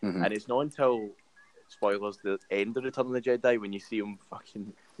is. Mm-hmm. And it's not until, spoilers, the end of Return of the Jedi when you see him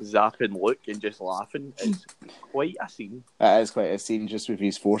fucking zapping Luke and just laughing. It's quite a scene. It is quite a scene just with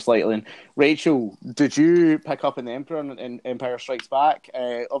his force lightning. Rachel, did you pick up on the Emperor in Empire Strikes Back?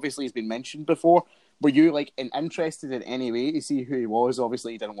 Obviously, he's been mentioned before. Were you interested in any way to see who he was?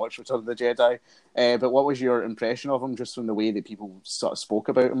 Obviously, you didn't watch Return of the Jedi, but what was your impression of him just from the way that people sort of spoke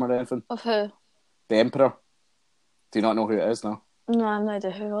about him or anything? Of who? The Emperor. Do you not know who it is now? No, I have no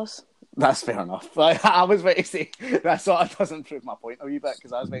idea who it was. That's fair enough. I was about to say, that sort of doesn't prove my point a wee bit,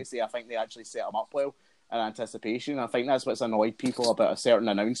 because I was about to say I think they actually set him up well in anticipation. I think that's what's annoyed people about a certain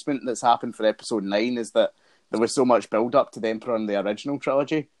announcement that's happened for Episode 9, is that there was so much build-up to the Emperor in the original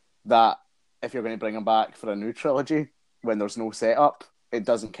trilogy that if you're going to bring him back for a new trilogy, when there's no setup, it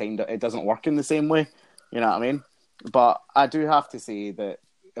doesn't work in the same way. You know what I mean? But I do have to say that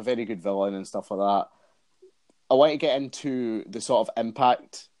a very good villain and stuff like that. I want to get into the sort of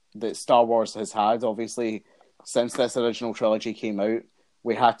impact that Star Wars has had. Obviously, since this original trilogy came out,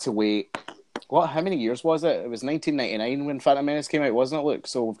 we had to wait. How many years was it? It was 1999 when Phantom Menace came out, wasn't it, Luke?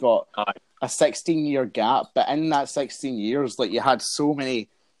 So we've got a 16-year gap. But in that 16 years, you had so many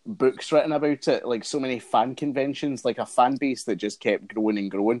books written about it, so many fan conventions, a fan base that just kept growing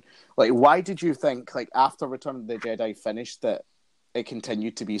and growing. Why did you think, after Return of the Jedi finished, that it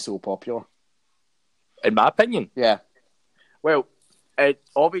continued to be so popular? In my opinion? Yeah. Well, it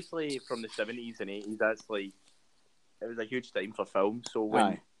obviously from the 70s and 80s, that's it was a huge time for film. So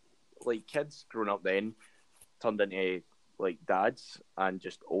when kids growing up then turned into dads and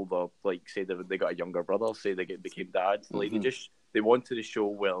just older, say they got a younger brother, say they became dads, they wanted to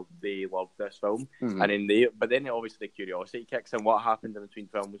show they loved this film, and then obviously the curiosity kicks in. What happened in between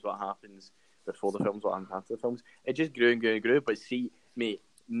films? What happens before the films? What happens after the films? It just grew and grew and grew. But see, mate,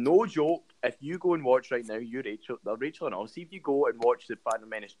 no joke. If you go and watch right now, Rachel and I, see if you go and watch the Phantom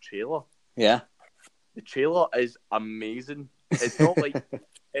Menace trailer. Yeah, the trailer is amazing. It's not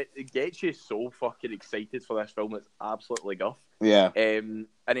it gets you so fucking excited for this film. It's absolutely guff. Yeah. And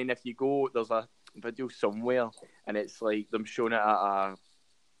then if you go, there's a video somewhere, and it's them showing it at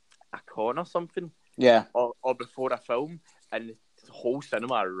a con or something. Yeah. Or before a film, and the whole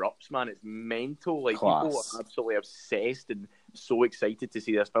cinema erupts, man. It's mental. People are absolutely obsessed and so excited to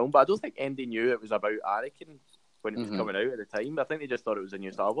see this film. But I don't think anybody knew it was about Anakin when it was coming out at the time. I think they just thought it was a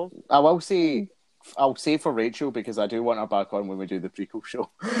new Star Wars. I'll say for Rachel, because I do want her back on when we do the prequel show.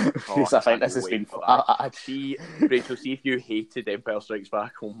 Because I think this has been fun. Rachel, see if you hated Empire Strikes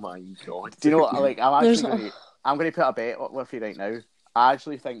Back. Oh my god! Do you know what? I'm going to put a bet with you right now. I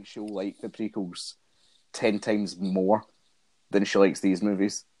actually think she'll like the prequels 10 times more than she likes these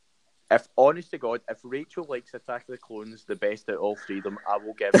movies. Honest to God, if Rachel likes Attack of the Clones the best out of all three of them, I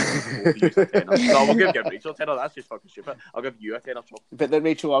will give both a tenner. No, I will give Rachel a tenner. That's just fucking stupid. I'll give you a tenner. But then,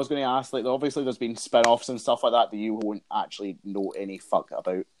 Rachel, I was going to ask, obviously there's been spin-offs and stuff like that you won't actually know any fuck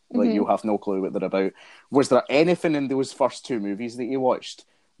about. You'll have no clue what they're about. Was there anything in those first two movies that you watched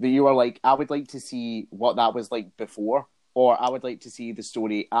that you were I would like to see what that was like before, or I would like to see the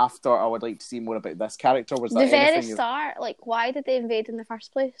story after, I would like to see more about this character? Was there the very start, why did they invade in the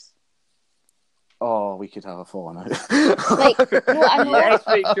first place? Oh, we could have a falling out. No, I know. Yes,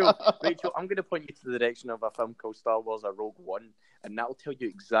 Rachel, I'm going to point you to the direction of a film called Star Wars: Rogue One, and that'll tell you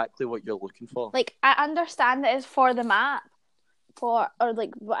exactly what you're looking for. I understand that it's for the map, or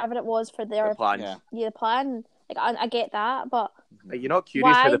whatever it was for their plan. Yeah, the plan. I get that, but are you not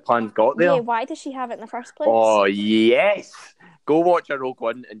curious how the plans got there? Yeah, why does she have it in the first place? Oh yes, go watch a Rogue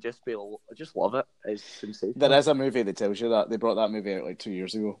One and just love it. It's sensational. There is a movie that tells you that. They brought that movie out 2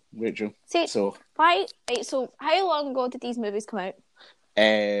 years ago, Rachel. So how long ago did these movies come out?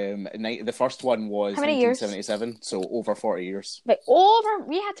 The first one was 1977, so over 40 years. We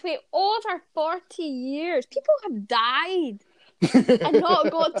had to wait over 40 years. People have died. and not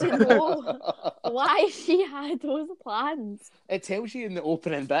got to know why she had those plans. It tells you in the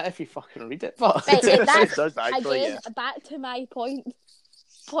opening bit if you fucking read it. But Right, It does actually, again, yeah. back to my point.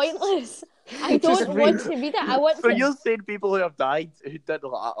 Pointless. I don't want to read it. I want So to. you're saying people who have died who did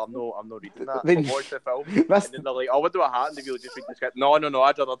like, I'm not reading that. Then- I watched the film That's- and then they're like, I wonder what happened if you just read the script. No, I'd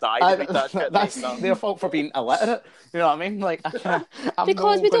rather die than read that shit. that's mate. their fault for being illiterate. You know what I mean? Like, I'm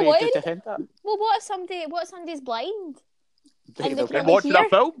Because not we don't gonna want- defend that. Well, what if somebody's blind? And they They'll can get- only watching hear. a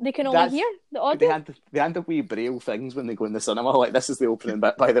film? They can only That's- hear the They audio. had the wee braille things when they go in the cinema. Like, this is the opening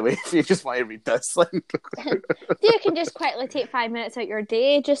bit, by the way. If you just want to read this, like, You can just quickly take 5 minutes out your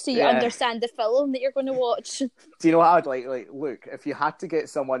day just so you Yeah. understand the film that you're going to watch. do you know what I'd like? Like, look, if you had to get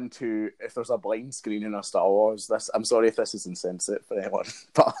someone to, if there's a blind screening of Star Wars, I'm sorry if this is insensitive for anyone,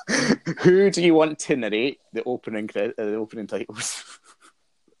 but who do you want to narrate the opening titles?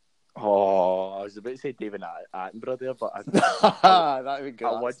 Oh, I was about to say David Attenborough there, but That'd be good.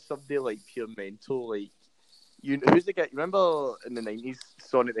 I want somebody like pure mental, like who's the guy? Remember in the 90s,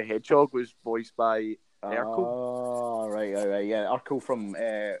 Sonic the Hedgehog was voiced by Urkel. Oh, right, yeah. Urkel from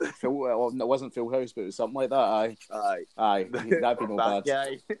well, it wasn't Full House, but it was something like that. Aye, that'd be no That bad.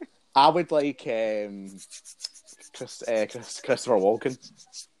 guy. I would like Christopher Walken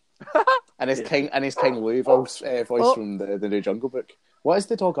and his King Louis voice from the new Jungle Book. What is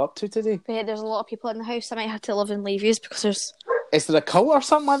the dog up to today? But there's a lot of people in the house. I might have to live and leave you because there's. Is there a cult or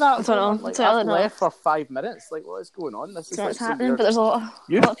something like that? I don't know. Like, I don't I've know. left for 5 minutes. Like, what is going on? This is What's like happening? weird... But there's a lot of.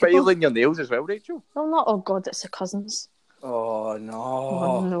 You're a lot of people. filing your nails as well, Rachel. No, not. Oh God, it's the cousins. Oh no!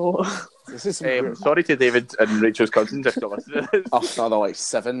 Oh no. This is Sorry to David and Rachel's cousins if they're listening to this. Oh, no, they're like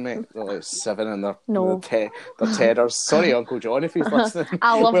 7, mate. They're like 7 and No. they're terrors. Sorry, Uncle John, if he's listening.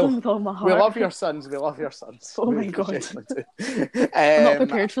 I love We'll- them with all my heart. We love your sons. We love your sons. Oh my We God. genuinely I'm do. not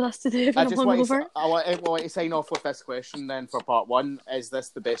prepared for this today. I I'm just want hungover. I want to sign off with this question then for part 1. Is this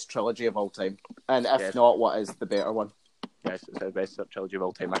the best trilogy of all time? And if Yes. not, what is the better one? Yes, it's the best trilogy of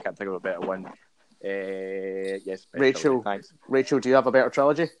all time. I can't think of a better one. Yes, best Rachel. trilogy, thanks. Rachel, do you have a better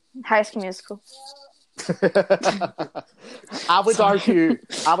trilogy? High School Musical.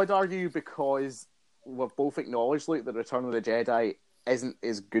 I would argue because we've both acknowledged, like, the Return of the Jedi isn't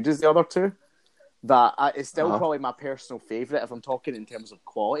as good as the other two. That it's still probably my personal favourite. If I'm talking in terms of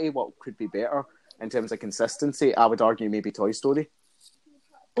quality, what could be better in terms of consistency? I would argue maybe Toy Story.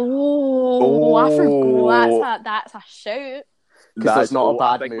 Oh, I forgot. That's a shout. Because there's not a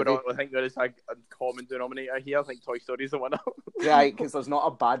bad I think movie. I think there is a common denominator here. I think Toy Story is the winner. Right, because there's not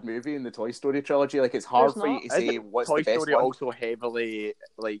a bad movie in the Toy Story trilogy. Like, it's hard There's for you not. to say Isn't what's Toy the best Story one. also heavily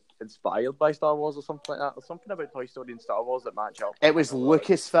like inspired by Star Wars or something like that? There's something about Toy Story and Star Wars that match up. It was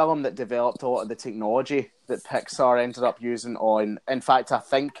Lucasfilm that developed a lot of the technology that Pixar ended up using on. In fact, I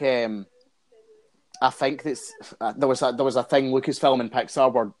think that's there was a thing. Lucasfilm and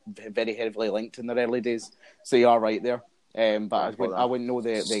Pixar were very heavily linked in their early days. So you are right there. But I wouldn't know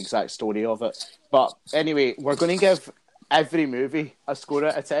the exact story of it. But anyway, we're going to give every movie a score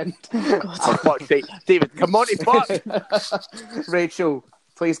out of 10. For fuck's sake. David, come on, fuck! Rachel,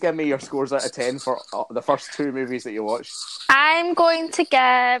 please give me your scores out of 10 for the first 2 movies that you watched. I'm going to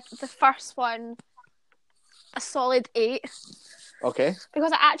give the first one a solid 8 Okay.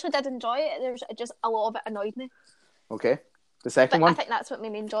 because I actually did enjoy it. There's just a lot of it annoyed me, Okay. The second but one? I think that's what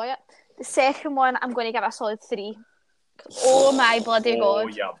made me enjoy it. The second one, I'm going to give it a solid 3. Oh my bloody Oh,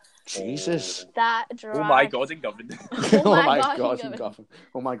 god, yeah. Jesus. that drag. Oh my god, and Governor. Oh my God, God, Gavin. Gavin.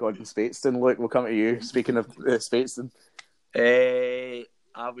 Oh my God, in Speightstown. Look, we'll come to you. Speaking of Speightstown.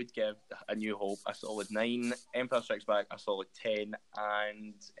 I would give A New Hope a solid 9, Empire Strikes Back a solid 10,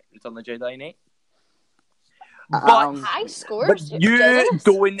 and Return of the Jedi an 8. But High scores. But you Jealous.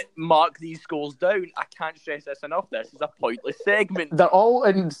 don't mark these scores down. I can't stress this enough. This is a pointless segment. They're all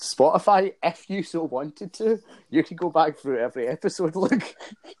in Spotify. If you so wanted to, you can go back through every episode, look,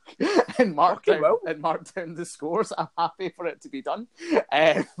 and mark down the scores. I'm happy for it to be done.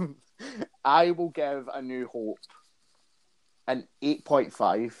 I will give A New Hope an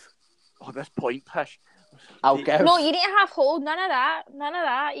 8.5. Oh, this point pish. I'll give. No, you need to have hold. None of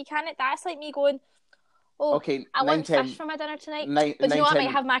that. You can't. That's like me going, oh, Okay, I want 9, 10, fish for my dinner tonight. 9, But you know what? I 10.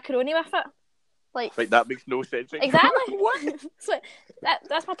 might have macaroni with it. Like, Right, that makes no sense. exactly. What? So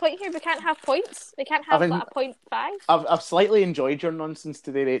that's my point here. We can't have points. We can't have I mean- like a 0.5. I've slightly enjoyed your nonsense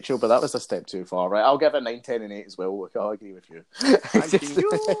today, Rachel, but that was a step too far, right? I'll give it 9, 10, and 8 as well. Look, I'll agree with you. Thank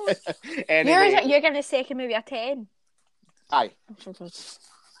you. Anyway, You're going to second movie a 10. aye,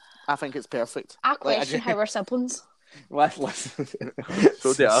 I think it's perfect. I Like, question how we're siblings. Listen.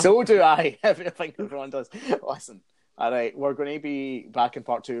 So do I. So do I. I think everyone does. Listen, All right, we're going to be back in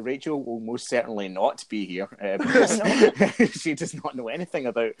part 2. Rachel will most certainly not be here because she does not know anything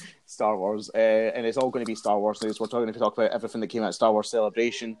about Star Wars, and it's all going to be Star Wars news. We're going to talk about everything that came out of Star Wars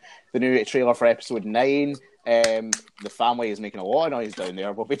Celebration, the new trailer for Episode 9. The family is making a lot of noise down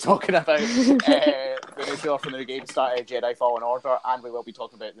there. We'll be talking about the new trailer for the new game, Jedi Fallen Order, and we will be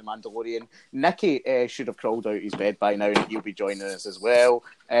talking about The Mandalorian. Nicky should have crawled out his bed by now, and he'll be joining us as well.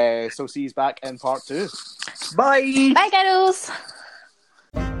 So see you back in part 2. Bye! Bye, girls!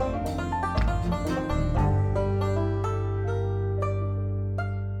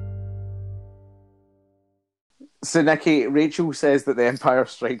 So, Nicky, Rachel says that The Empire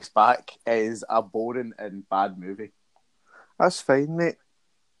Strikes Back is a boring and bad movie. That's fine, mate.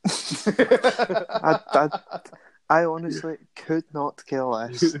 I honestly could not care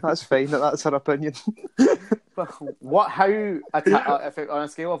less. That's fine. That's her opinion. If on a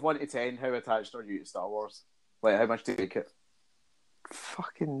scale of 1 to 10, how attached are you to Star Wars? Like, how much do you like it?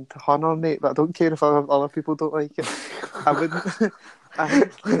 Fucking honor, mate, but I don't care if other people don't like it. I wouldn't.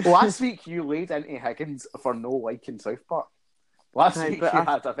 Last week you laid into Higgins for no liking South Park. Last week you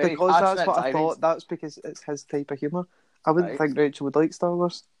had a very because that's what I tirade. thought. That's because it's his type of humour. I wouldn't think Rachel would like Star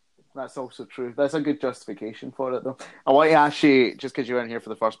Wars. That's also true. That's a good justification for it, though. I want to ask you, just because you weren't here for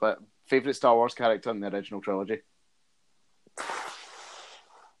the first bit, favourite Star Wars character in the original trilogy?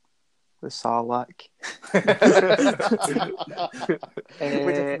 The Sarlacc.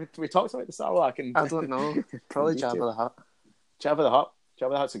 We talked about the Sarlacc. And I don't know. Probably Jabba the Hutt. Jabba the Hutt.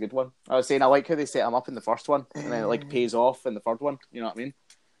 Jabba the Hutt's a good one. I was saying I like how they set him up in the first one, and then it pays off in the third one. You know what I mean?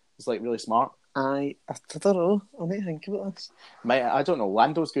 It's really smart. I don't know. I might think about this. I don't know.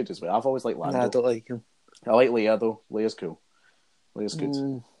 Lando's good as well. I've always liked Lando. Nah, I don't like him. I like Leia though. Leia's cool. Leia's good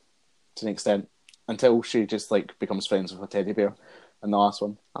to an extent until she just becomes friends with a teddy bear in the last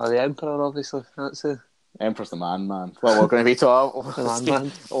one. Oh, the Emperor, obviously. That's it. Emperor's the man. Well, we're going to be talking.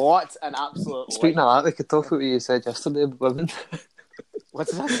 Man. What an absolute. Speaking of that, we could talk about what you said yesterday about women. What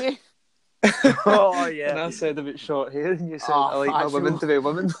did I say? Oh, yeah. And I said about short hair, and you said I like my women to be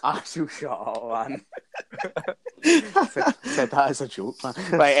women. Actually, shut up, man. said that as a joke, man.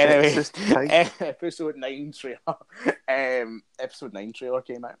 Right, anyway, episode 9 trailer. Episode 9 trailer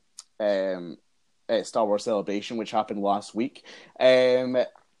came out. At Star Wars Celebration, which happened last week.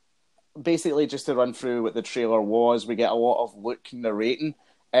 Basically, just to run through what the trailer was, we get a lot of Luke narrating.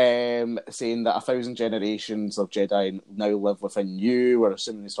 Saying that 1,000 generations of Jedi now live within you. We're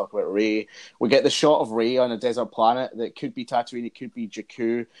assuming he's talking about Rey. We get the shot of Rey on a desert planet that could be Tatooine, it could be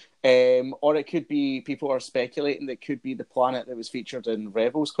Jakku, or it could be, people are speculating that it could be the planet that was featured in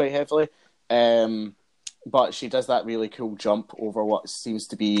Rebels quite heavily. But she does that really cool jump over what seems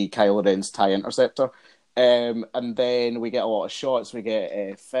to be Kylo Ren's TIE Interceptor. And then we get a lot of shots. We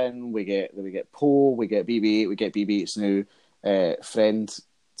get Finn, we get Poe, we get BB-8, we get BB-8's new friend,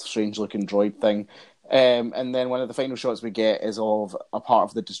 strange looking droid thing, and then one of the final shots we get is of a part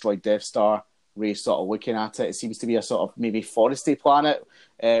of the destroyed Death Star. Rey sort of looking at it. It seems to be a sort of maybe foresty planet,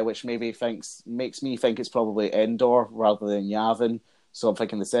 which maybe makes me think it's probably Endor rather than Yavin. So I'm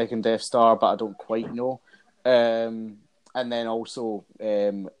thinking the second Death Star, but I don't quite know. And then also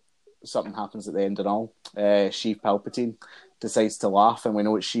something happens at the end and all. Sheev Palpatine decides to laugh, and we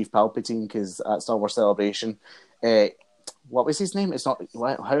know it's Sheev Palpatine because at Star Wars Celebration. What was his name? It's not.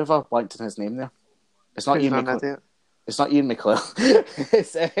 However, I blanked on his name there. It's not Ian McClellan. It's not Ian McClellan.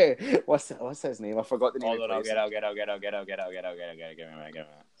 It's what's his name? I forgot the name. Hold on, I'll get it.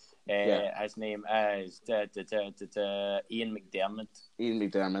 His name is Ian McDermott. Ian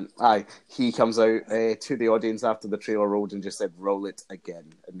McDermott. Aye, he comes out to the audience after the trailer rolled and just said, "Roll it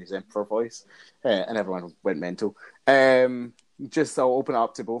again" in his Emperor voice, and everyone went mental. Just I'll open it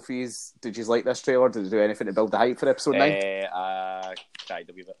up to both of you. Did you like this trailer? Did it do anything to build the hype for episode 9? I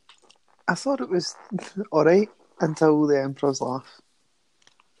tried a wee bit. I thought it was alright until the Emperor's laugh.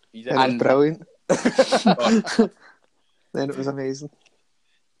 And brilliant. Then it was amazing.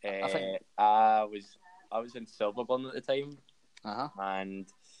 I was in Silverburn at the time, and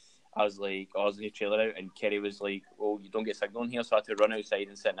I was in the trailer out, and Kerry was like, "Oh, you don't get signal in here," so I had to run outside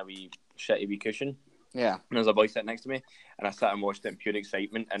and sit in a wee shitty wee cushion. Yeah. And there was a boy sitting next to me, and I sat and watched it in pure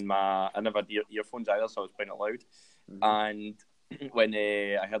excitement, and I never had earphones either, so I was playing it loud. And when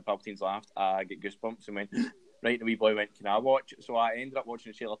I heard Palpatine's laugh, I get goosebumps and went, right, the wee boy went, "Can I watch?" So I ended up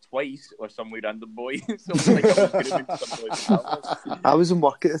watching the trailer twice with some wee random boy. So I was in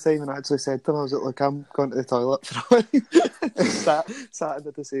work at the time and I actually said to him, I was like, "Look, I'm going to the toilet for a while." sat in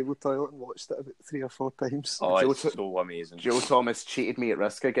the disabled toilet and watched it about 3 or 4 times. Oh, it's so amazing. Joe Thomas cheated me at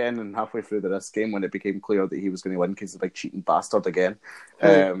Risk again, and halfway through the Risk game, when it became clear that he was going to win because the big cheating bastard again.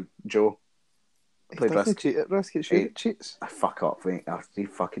 Joe. Played doesn't Risk. cheat at Risk, it's you that cheats. Fuck up, mate. He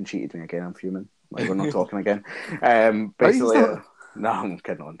fucking cheated me again. I'm fuming. Like, we're not talking again. Are Basically, you not? no, I'm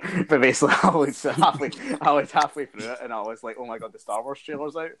kidding on. But basically, I was halfway through it, and I was like, "Oh my god, the Star Wars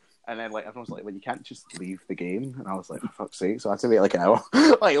trailer's out!" And then like everyone's like, "Well, you can't just leave the game." And I was like, "For fuck's sake!" So I had to wait like an hour.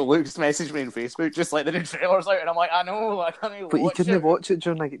 Like Luke's messaged me on Facebook, just like the new trailer's out, and I'm like, "I know, I can't even But you watch couldn't it." watch it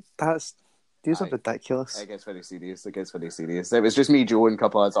during like these are Aye. ridiculous. It gets very serious. It was just me, Joe, and a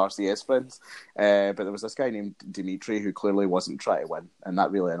couple of his RCS friends. But there was this guy named Dimitri who clearly wasn't trying to win, and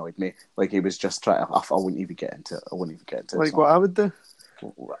that really annoyed me. Like, he was just trying to... I wouldn't even get into it. Like what I would do.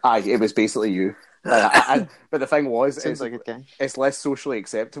 Aye, it was basically you. But the thing was, Seems like a guy. it's less socially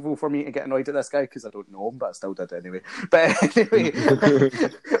acceptable for me to get annoyed at this guy because I don't know him, but I still did anyway. But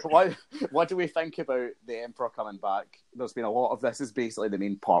anyway, what do we think about the Emperor coming back? There's been a lot of this is basically the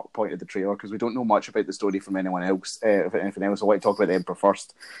main point of the trailer because we don't know much about the story from anyone else. If anything else, I want to talk about the Emperor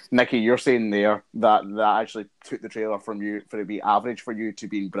first. Nikki, you're saying there that actually took the trailer from you for it to be average for you to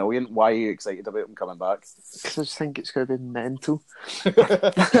being brilliant. Why are you excited about him coming back? Because I just think it's going to be mental.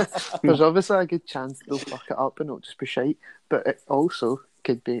 There's obviously a good chance they'll fuck it up and it'll just be shite, but it also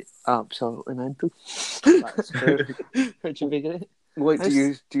could be absolutely mental. That's true. Which would be great. Luke,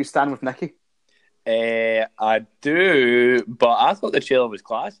 do you stand with Nikki? I do, but I thought the trailer was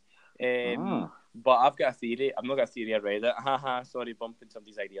class. But I've got a theory. I've not got a theory, I read it. Haha, sorry, bumping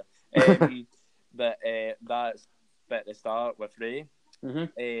somebody's idea. But that's bit at the start with Rey.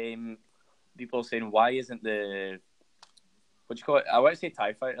 Mm-hmm. People are saying, why isn't the... What do you call it? I want to say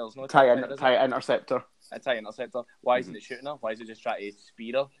TIE Fighter. There's no TIE Fighter, Interceptor. A TIE Interceptor. Why isn't it shooting her? Why is it just trying to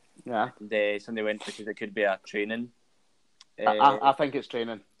speed her? Yeah. And somebody went because it could be a training. I think it's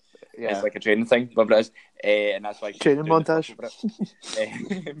training. Yeah. It's like a training thing, whatever it is. And that's why training montage.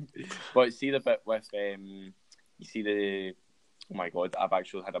 But see the bit with you see the... Oh my god, I've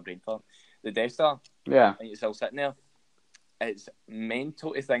actually had a brain fart. The Death Star. Yeah. I think it's still sitting there. It's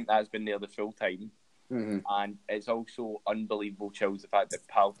mental to think that's been there the full time. Mm-hmm. And it's also unbelievable chills the fact that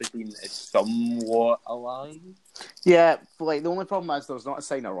Palpatine is somewhat alive. Yeah, like the only problem is there's not a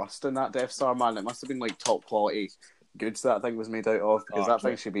sign of rust in that Death Star, man. It must have been like top quality goods that thing was made out of because that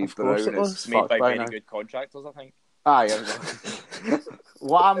thing should be brown. It's made by very good contractors, I think. Aye.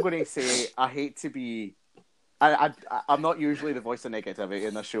 What I'm going to say, I hate to be... I'm not usually the voice of negativity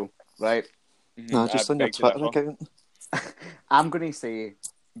in this show, right? No, just on your Twitter account. I'm going to say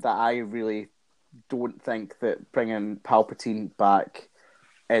that I really don't think that bringing Palpatine back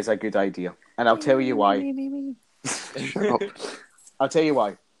is a good idea. And I'll tell you why. Shut up. I'll tell you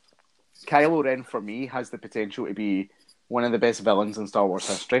why. Kylo Ren, for me, has the potential to be one of the best villains in Star Wars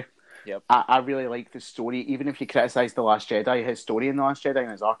history. Yep. I really like the story. Even if you criticise The Last Jedi, his story in The Last Jedi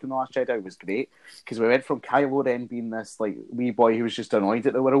and his arc in The Last Jedi was great. Because we went from Kylo Ren being this like wee boy who was just annoyed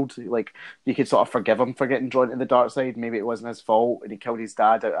at the world. Like, you could sort of forgive him for getting drawn to the dark side. Maybe it wasn't his fault and he killed his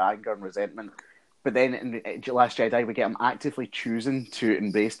dad out of anger and resentment. But then in The Last Jedi, we get him actively choosing to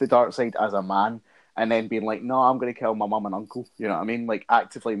embrace the dark side as a man. And then being like, no, I'm going to kill my mum and uncle. You know what I mean? Like,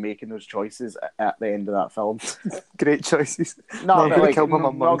 actively making those choices at the end of that film. Great choices. No, but like, kill my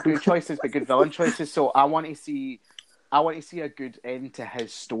mum and not uncle. good choices, but good villain choices. So I want to see a good end to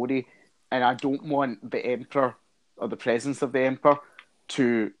his story. And I don't want the Emperor, or the presence of the Emperor,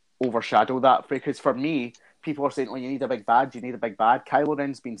 to overshadow that. Because for me... People are saying, oh, you need a big bad. Kylo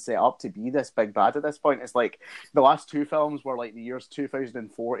Ren's been set up to be this big bad at this point. It's like the last two films were like the years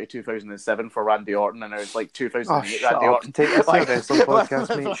 2004 to 2007 for Randy Orton, and it was like 2008 Randy Orton. Take this like, podcast,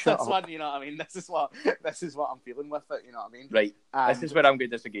 mate. Shut this up. one, you know what I mean? This is what I'm feeling with it, you know what I mean? Right. This is where I'm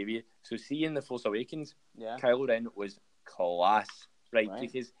going to disagree with you. So see in The Force Awakens, Kylo Ren was class. Right?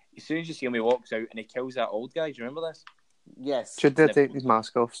 Because as soon as you see him, he walks out and he kills that old guy. Do you remember this? Yes. Should they take his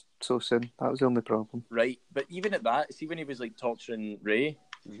mask off so soon? That was the only problem. Right, but even at that, see when he was like torturing Rey,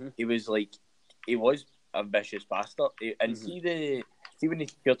 he was a vicious bastard. And see when he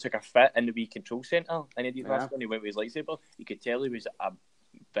took a fit in the wee control centre and he did last when he went with his lightsaber, you could tell he was a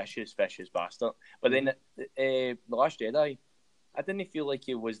vicious bastard. But then The Last Jedi, I didn't feel like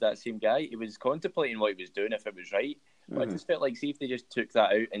he was that same guy. He was contemplating what he was doing if it was right. But I just felt like, see if they just took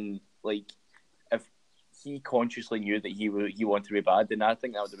that out and like if he consciously knew that he wanted to be bad, then I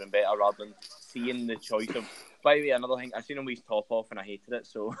think that would have been better rather than seeing the choice of... By the way, another thing, I seen him with his top off and I hated it,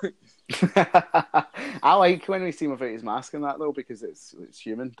 so... I like when we see him without his mask and that, though, because it's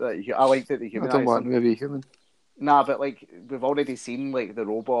human. I like that the human... I don't want him to be human. Nah, but like, we've already seen like the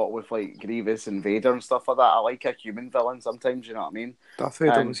robot with like Grievous and Vader and stuff like that. I like a human villain sometimes, you know what I mean? Darth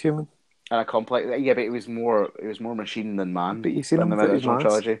Vader was human. And a complex... Yeah, but it was more machine than man. But you seen him in the without his original mask.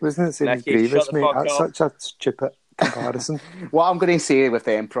 trilogy. Wasn't it the same as Grievous, mate? That's such a stupid comparison. What I'm going to say with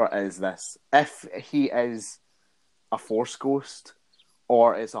the Emperor is this: if he is a Force ghost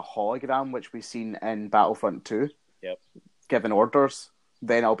or it's a hologram, which we've seen in Battlefront 2, Yep. giving orders,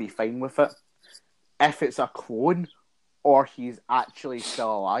 then I'll be fine with it. If it's a clone or he's actually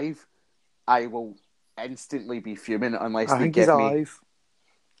still alive, I will instantly be fuming unless I they think give he's me. alive.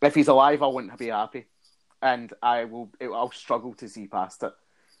 If he's alive, I wouldn't be happy, and I'll struggle to see past it.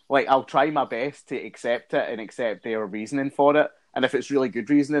 Like, I'll try my best to accept it and accept their reasoning for it. And if it's really good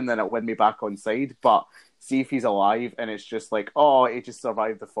reasoning, then it'll win me back on side. But see if he's alive and it's just like, oh, he just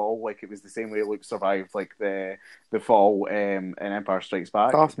survived the fall. Like, it was the same way Luke survived, like, the fall in Empire Strikes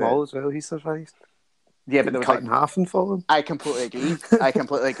Back. Darth Maul as well, he survived. Yeah, but there was cut like, in half and fallen. I completely agree.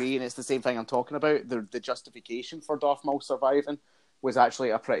 And it's the same thing I'm talking about. The justification for Darth Maul surviving was actually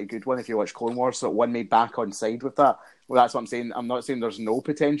a pretty good one if you watch Clone Wars, so it won me back on side with that. Well, that's what I'm saying. I'm not saying there's no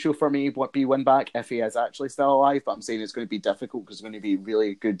potential for me to be win back if he is actually still alive, but I'm saying it's going to be difficult because it's going to be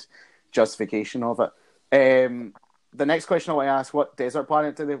really good justification of it. The next question I want to ask: what desert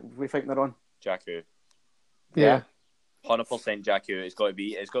planet do we think they're on? Jakku. Yeah. 100% Jakku. It's got to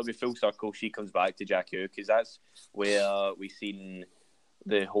be full circle. She comes back to Jakku because that's where we've seen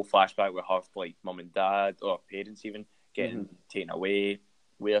the whole flashback with her, like mum and dad or parents even getting taken away.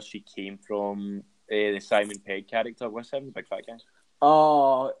 Where she came from, the Simon Pegg character. What's him, the big fat guy?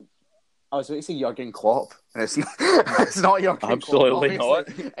 Oh, I was going to say Jurgen Klopp, and it's not Jurgen Absolutely Klopp.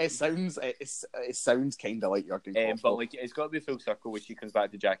 not. It sounds kind of like Jurgen Klopp. But like, it's got to be full circle where she comes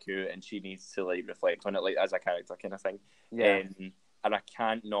back to Jakku and she needs to like reflect on it, like as a character kind of thing. Yeah. And I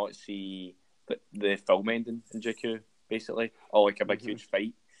can't not see the film ending in Jakku, basically, or like a big huge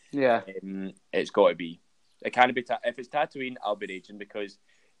fight. Yeah. It's got to be. It can't be. If it's Tatooine, I'll be raging because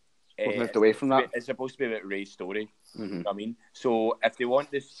we've moved away from that. It's supposed to be about Rey's story. Mm-hmm. You know what I mean? So if they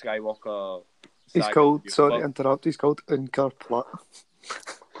want this Skywalker, he's called. Sorry to interrupt. He's called Unkar Plutt.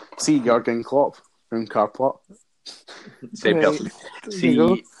 See Jurgen Klopp, Unkar Plutt. Same Right. person. See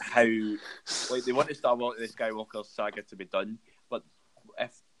how like they want the Skywalker saga to be done, but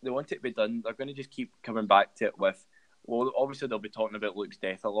if they want it to be done, they're going to just keep coming back to it with. Well, obviously they'll be talking about Luke's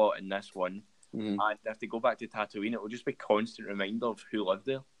death a lot in this one. And if they go back to Tatooine, it will just be a constant reminder of who lived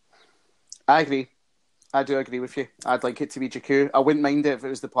there. I agree. I do agree with you. I'd like it to be Jakku. I wouldn't mind it if it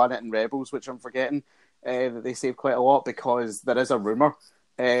was the planet in Rebels, which I'm forgetting, that they save quite a lot, because there is a rumour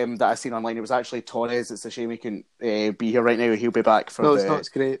that I've seen online. It was actually Torres. It's a shame he couldn't be here right now. He'll be back for it's not. It's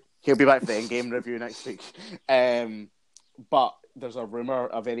great. He'll be back for the Endgame review next week. But there's a rumour,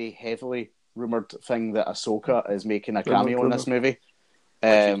 a very heavily rumoured thing, that Ahsoka is making a cameo in this movie. Which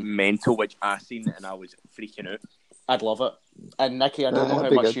is mental, which I seen and I was freaking out. I'd love it. And Nikki, I don't know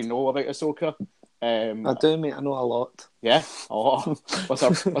how much you know about Ahsoka. I do, mate. I know a lot. Yeah. Oh, what's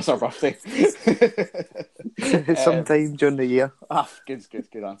our birthday? Sometime during the year.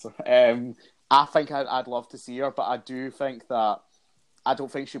 Good answer. I think I'd love to see her, but I do think that I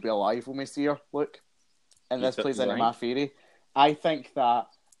don't think she'll be alive when we see her. Look, and this plays into my theory. I think that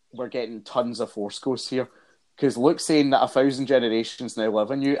we're getting tons of Force ghosts here. Because Luke's saying that 1,000 generations now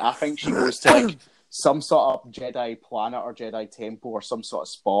live in you. I think she goes to like some sort of Jedi planet or Jedi temple or some sort of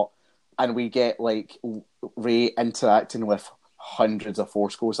spot, and we get like Rey interacting with hundreds of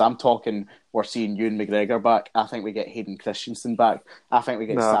Force ghosts. I'm talking, we're seeing Ewan McGregor back. I think we get Hayden Christensen back. I think we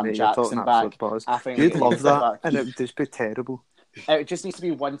get Sam Jackson back. I think you'd love that, back. And it would just be terrible. It just needs to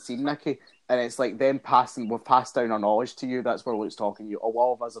be one scene, Nicky, and it's like them we've passed down our knowledge to you. That's where Luke's talking to you.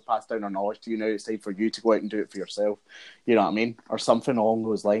 All of us have passed down our knowledge to you. Now it's time for you to go out and do it for yourself. You know what I mean? Or something along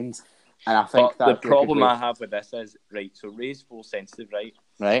those lines. And I think the problem I have with this is, right, so Rey's Force sensitive, right?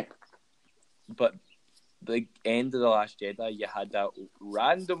 Right. But the end of The Last Jedi, you had that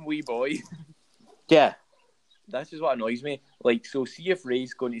random wee boy. Yeah. This is what annoys me. Like, so see if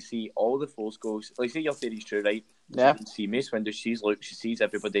Rey's going to see all the Force ghosts. Like, say your theory's true, right? Yeah. She see Mace Windu, she sees Luke, she sees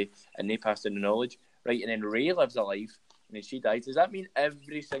everybody, and they pass down the knowledge, right? And then Rey lives a life, and then she dies. Does that mean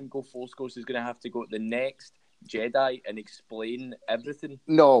every single Force ghost is going to have to go to the next Jedi and explain everything?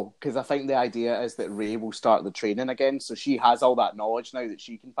 No, because I think the idea is that Rey will start the training again, so she has all that knowledge now that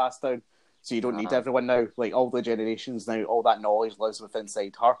she can pass down. So you don't need everyone now. Like, all the generations now, all that knowledge lives within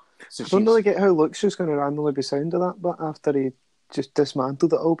inside her. So I don't really get how Luke's just going to randomly be sound of that, but after he just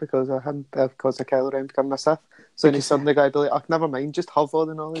dismantled it all because of him, because of Kylo Ren becoming a Sith. So then he's suddenly going to be like, oh, never mind, just have all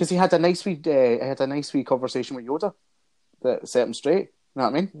the knowledge. Because he had a nice wee conversation with Yoda that set him straight. You know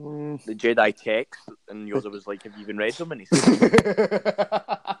what I mean? The Jedi text, and Yoda was like, have you even read them? And he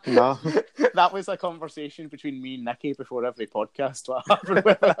said, no. That was a conversation between me and Nikki before every podcast. What happened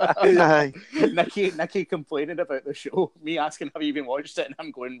with Nikki complaining about the show, me asking, have you even watched it? And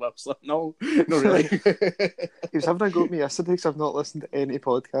I'm going, well, no, really. He was having a go at me yesterday because I've not listened to any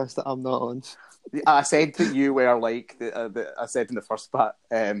podcast that I'm not on. I said that you were like, I said in the first part,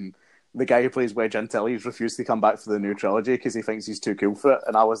 the guy who plays Wedge Antilles refused to come back for the new trilogy because he thinks he's too cool for it.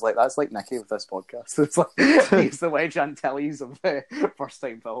 And I was like, that's like Nicky with this podcast. It's like, he's the Wedge Antilles of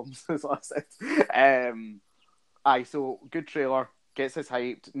first-time films, is what I said. So good trailer, gets us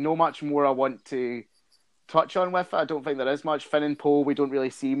hyped. No much more I want to touch on with it. I don't think there is much. Finn and Poe, we don't really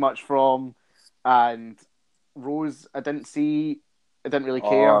see much from. And Rose, I didn't really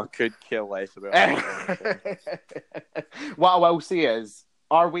care. I could care less about it. What I will say is,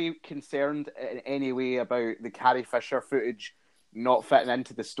 are we concerned in any way about the Carrie Fisher footage not fitting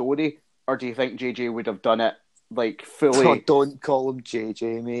into the story? Or do you think JJ would have done it like fully? Oh, don't call him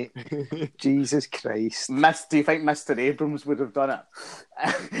JJ, mate. Jesus Christ. Do you think Mr. Abrams would have done it?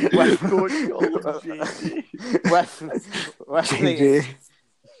 Don't call him JJ. with JJ.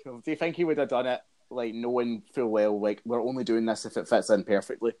 do you think he would have done it like knowing full well, like, we're only doing this if it fits in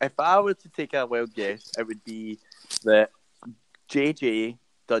perfectly? If I were to take a wild guess, it would be that JJ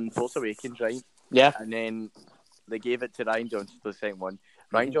done Force Awakens, right? Yeah. And then they gave it to Rian Johnson for the second one.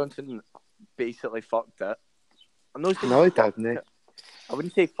 Rian Johnson basically fucked it. I'm not saying No, he didn't. I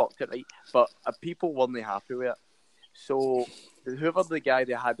wouldn't say fucked it, right? But people weren't happy with it. So whoever the guy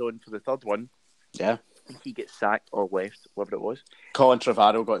they had on for the third one, Yeah. I think he gets sacked or left, whatever it was. Colin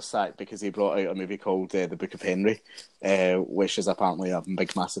Trevorrow got sacked because he brought out a movie called The Book of Henry, which is apparently a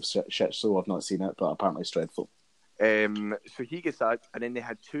big, massive shit show. I've not seen it, but apparently it's dreadful. So he gets sacked, and then they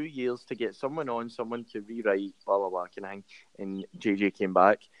had 2 years to get someone to rewrite, blah, blah, blah, kind of thing, and JJ came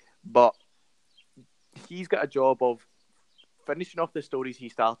back. But he's got a job of finishing off the stories he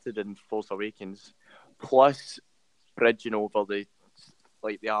started in Force Awakens, plus bridging over the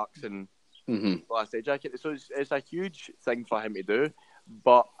arcs and Last Jedi. So it's a huge thing for him to do,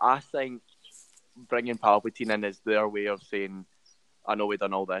 but I think bringing Palpatine in is their way of saying, I know we've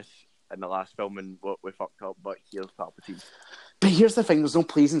done all this in the last film and what we fucked up, but here's Palpatine. But here's the thing, there's no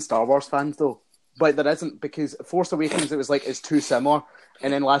pleasing Star Wars fans though. But there isn't, because Force Awakens, it was like, it's too similar,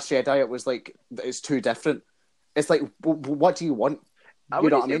 and then Last Jedi, it was like, it's too different. It's like, what do you want? You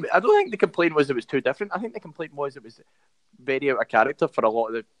know what I mean? I don't think the complaint was it was too different. I think the complaint was it was very out of character for a lot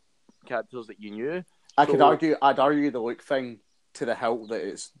of the characters that you knew. I'd argue the Luke thing to the hilt that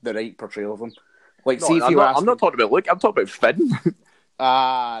it's the right portrayal of him. Like, No, see if I'm not talking about Luke, I'm talking about Finn.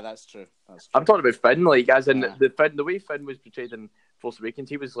 That's true. I'm talking about Finn, like, as in the way Finn was portrayed in Force Awakens,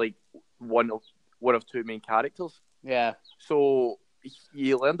 he was like one of two main characters. Yeah. So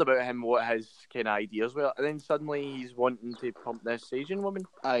you learned about him, what his kind of ideas were, and then suddenly he's wanting to pump this Asian woman.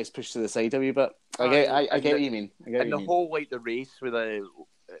 He's pushed to the side a wee bit. I get what you mean. And the whole, like, the race with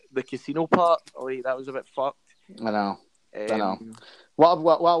the casino part, like, that was a bit fucked. I know. What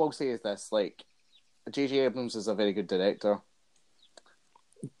I will say is this, like, J.J. Abrams is a very good director.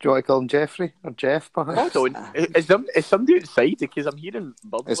 Do you want to call him Jeffrey or Jeff, perhaps? Hold on. Is somebody outside? Because I'm hearing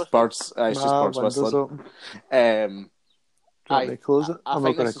birds. It's birds. It's just birds whistling. Open. Do you want me to close it? I'm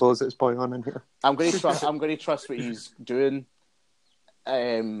not going to close it. It's going on in here. I'm going to trust what he's doing.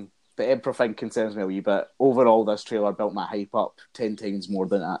 The Emperor thing concerns me a wee bit. Overall, this trailer built my hype up 10 times more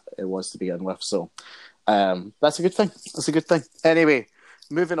than it was to begin with. So that's a good thing. Anyway,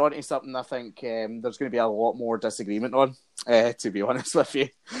 moving on to something I think there's going to be a lot more disagreement on, to be honest with you.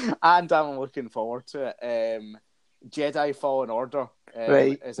 And I'm looking forward to it. Jedi Fallen Order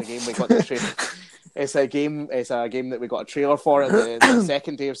is a game we got the trailer. It's a game that we got a trailer for at the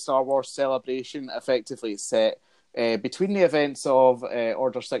second day of Star Wars Celebration. Effectively, it's set between the events of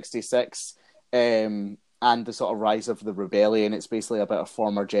Order 66 and the sort of rise of the rebellion. It's basically about a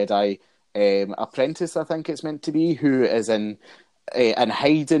former Jedi apprentice, I think it's meant to be, who is in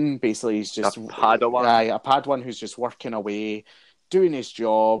hiding. Basically, he's just a Padawan who's just working away, doing his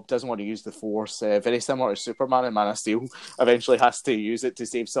job, doesn't want to use the Force. Very similar to Superman and Man of Steel. Eventually has to use it to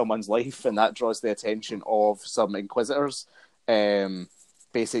save someone's life, and that draws the attention of some Inquisitors.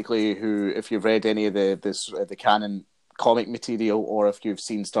 Basically, who, if you've read any of the canon comic material, or if you've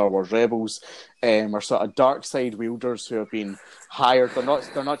seen Star Wars Rebels, are sort of dark side wielders who have been hired. They're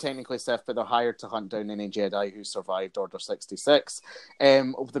not technically Sith, but they're hired to hunt down any Jedi who survived Order 66.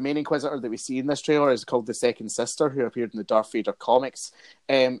 The main Inquisitor that we see in this trailer is called the Second Sister, who appeared in the Darth Vader comics.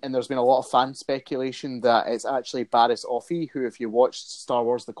 And there's been a lot of fan speculation that it's actually Barriss Offee, who, if you watched Star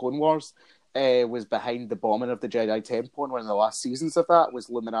Wars: The Clone Wars, was behind the bombing of the Jedi Temple, and one of the last seasons of that was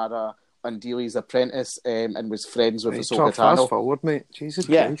Luminara on Dealey's Apprentice and was friends with Ahsoka Fast Tano. forward, mate. Jesus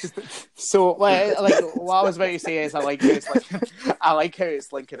Yeah. Christ. So, like, what I was about to say is, I like how it's I like how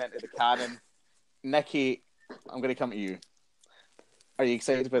it's linking into the canon. Nikki, I'm going to come to you. Are you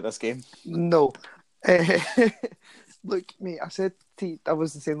excited about this game? No. Look, mate, I said to you, I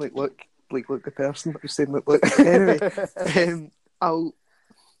wasn't saying look the person. I was saying look. Anyway,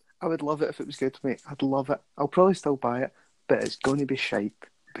 I would love it if it was good, mate. I'd love it. I'll probably still buy it, but it's going to be shite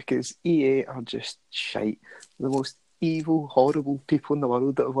because EA are just shite. The most evil, horrible people in the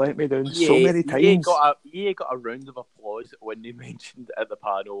world that have let me down so many times. EA got a round of applause when they mentioned at the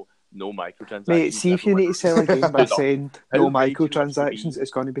panel no microtransactions. Mate, see if you need to sell a game by saying no microtransactions,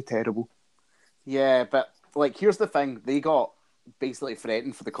 it's going to be terrible. Yeah, but like, here's the thing: they got basically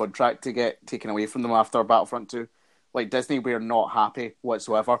threatened for the contract to get taken away from them after Battlefront 2. Like, Disney were not happy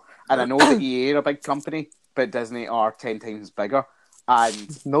whatsoever, and I know that EA are a big company, but Disney are 10 times bigger.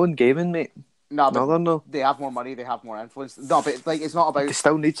 And no in gaming, mate. No. They have more money, they have more influence. No, but like, it's not about. They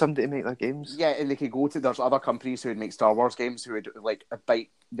still need somebody to make their games. Yeah, and they could go to. There's other companies who would make Star Wars games who would like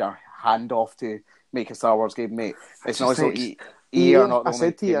bite their hand off to make a Star Wars game, mate. It's not so EA are not the only. I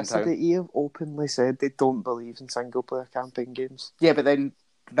said to you, that EA have openly said they don't believe in single player campaign games. Yeah, but then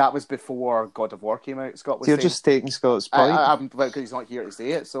that was before God of War came out. Scott was You're just taking Scott's point. Because he's not here to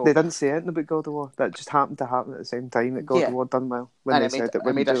say it. So they didn't say anything about God of War. That just happened to happen at the same time that God of War done well. When and it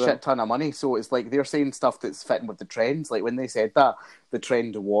made a shit ton of money. So it's like they're saying stuff that's fitting with the trends. Like when they said that, the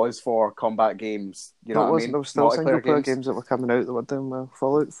trend was for combat games. You know what I mean? There was still single player games that were coming out that were doing well.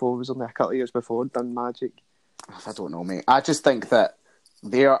 Fallout 4 was only a couple of years before, done magic. I don't know, mate. I just think that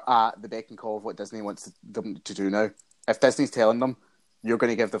they're at the beck and call of what Disney wants them to do now. If Disney's telling them, you're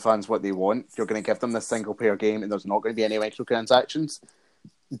going to give the fans what they want, you're going to give them this single-player game, and there's not going to be any microtransactions,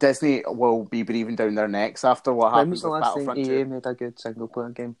 Disney will be breathing down their necks after what happens with Battlefront 2. When was the last time EA made a good single-player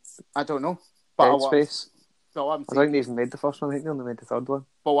game? I don't know. Dead Space. I think they even made the first one. I think they only made the third one.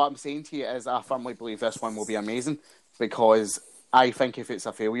 But what I'm saying to you is I firmly believe this one will be amazing, because I think if it's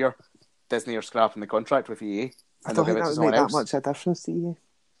a failure, Disney are scrapping the contract with EA. I don't think that would make that much a difference to EA.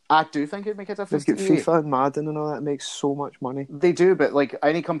 I do think it'd make a difference. They've got FIFA and Madden and all that. It makes so much money. They do, but like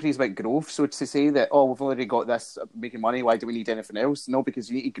any companies about growth. So to say that, we've already got this making money, why do we need anything else? No, because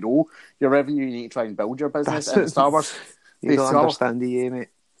you need to grow your revenue. You need to try and build your business. And Star Wars, you don't understand EA, mate.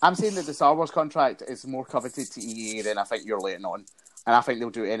 I'm saying that the Star Wars contract is more coveted to EA than I think you're letting on, and I think they'll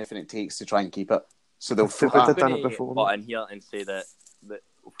do anything it takes to try and keep it. So they'll done it before. But in here and say that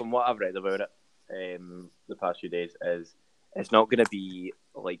from what I've read about it, the past few days is. It's not going to be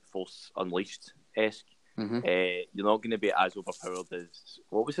like Force Unleashed-esque. Mm-hmm. You're not going to be as overpowered as...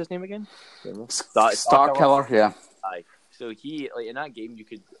 What was his name again? Star Killer, yeah. Aye. So in that game, you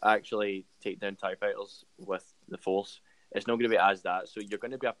could actually take down TIE fighters with the Force. It's not going to be as that. So you're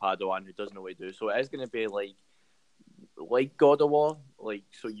going to be a Padawan who doesn't know what to do. So it is going to be like God of War. Like,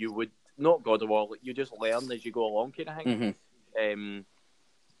 so you would... Not God of War. Like, you just learn as you go along, kind of thing. Mm-hmm.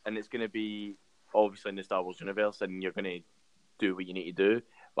 And it's going to be obviously in the Star Wars universe, and you're going to do what you need to do,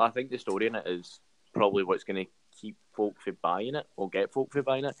 but I think the story in it is probably what's going to keep folk from buying it or get folk from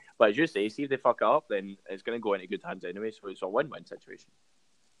buying it. But as you say, see if they fuck it up, then it's going to go into good hands anyway, so it's a win-win situation.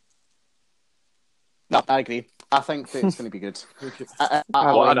 No, I agree. I think that it's going to be good.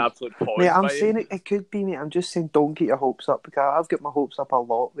 What an absolute point. Mate, I'm saying it could be, mate. I'm just saying don't get your hopes up, because I've got my hopes up a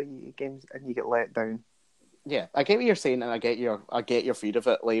lot with EA games and you get let down. Yeah, I get what you're saying, and I get your feed of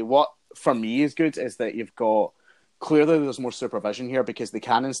it. Like, what for me is good is that you've got clearly there's more supervision here, because the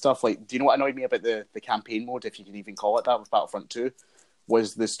canon stuff. Like, do you know what annoyed me about the campaign mode, if you can even call it that, with Battlefront 2?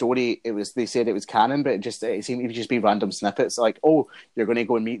 Was the story? They said it was canon, but it seemed to just be random snippets. Like, oh, you're going to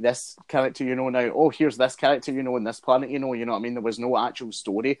go and meet this character, now. Oh, here's this character, in this planet, You know what I mean? There was no actual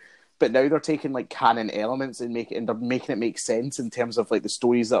story. But now they're taking like canon elements and they're making it make sense in terms of like the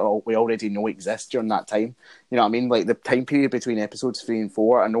stories that we already know exist during that time. You know what I mean? Like the time period between episodes 3 and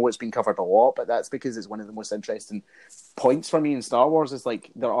 4. I know it's been covered a lot, but that's because it's one of the most interesting points for me in Star Wars. Is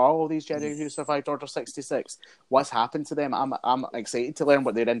like there are all these Jedi who survived Order 66. What's happened to them? I'm excited to learn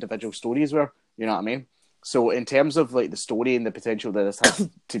what their individual stories were. You know what I mean? So in terms of like the story and the potential that this has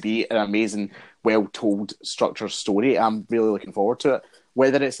to be an amazing, well-told, structured story, I'm really looking forward to it.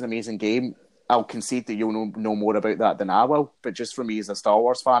 Whether it's an amazing game, I'll concede that you'll know more about that than I will. But just for me as a Star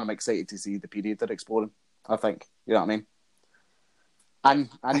Wars fan, I'm excited to see the period they're exploring. I think. You know what I mean? And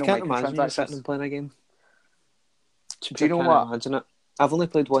I can't imagine you sitting and playing a game. Do you know what? Imagine it. I've only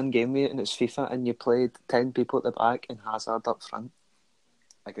played one game with it, and it's FIFA, and you played 10 people at the back and Hazard up front.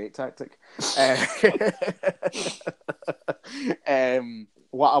 A great tactic.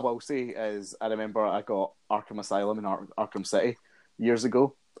 What I will say is, I remember I got Arkham Asylum in Arkham City years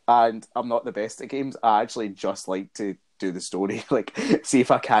ago, and I'm not the best at games. I actually just like to do the story. Like, see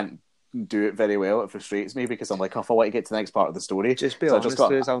if I can't do it very well. It frustrates me because I'm like, if I want to get to the next part of the story, Just be so honest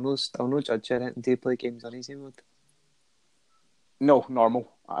with us, I'll no judge you until you play games on easy mode. No,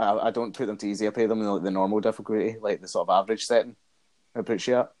 normal. I don't put them to easy. I play them in like the normal difficulty, like the sort of average setting. It puts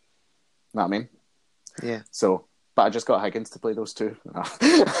you at. Know what I mean? Yeah. So, but I just got Higgins to play those two, and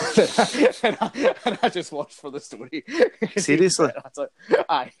I just watched for the story. Seriously?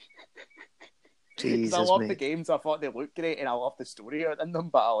 Aye. Jesus, I love mate. the games. I thought they looked great, and I love the story in them.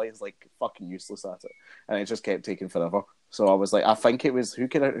 But I was like fucking useless at it, and it just kept taking forever. So I was like, I think it was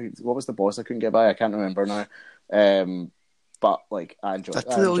what was the boss I couldn't get by? I can't remember now. But like, I enjoyed.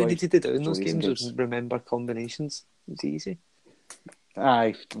 That's all you needed to do in those games was remember combinations. It's easy.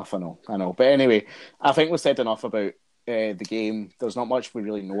 Aye, I know. But anyway, I think we've said enough about the game. There's not much we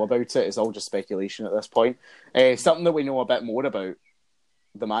really know about it. It's all just speculation at this point. Something that we know a bit more about: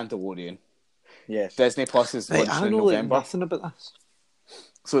 The Mandalorian. Yes. Disney Plus is launching I in know November. like nothing about this.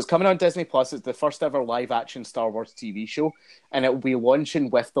 So it's coming on Disney Plus. It's the first ever live action Star Wars TV show, and it will be launching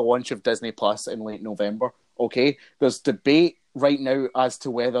with the launch of Disney Plus in late November. Okay, there's debate right now as to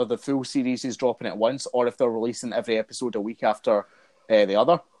whether the full series is dropping at once or if they're releasing every episode a week after the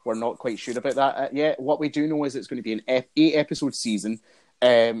other. We're not quite sure about that yet. What we do know is it's going to be an 8-episode season.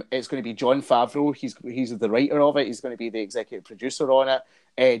 It's going to be Jon Favreau. He's the writer of it. He's going to be the executive producer on it.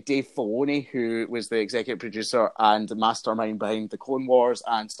 Dave Filoni, who was the executive producer and mastermind behind the Clone Wars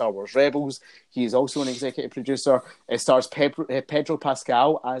and Star Wars Rebels, he's also an executive producer. It stars Pedro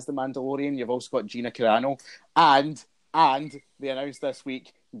Pascal as the Mandalorian. You've also got Gina Carano, and they announced this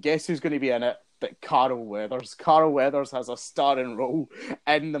week. Guess who's going to be in it? But Carl Weathers. Carl Weathers has a starring role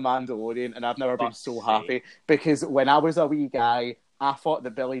in The Mandalorian, and I've never been so happy because when I was a wee guy, I thought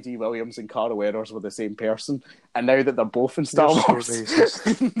that Billy D. Williams and Carl Weathers were the same person, and now that they're both in Star Wars, now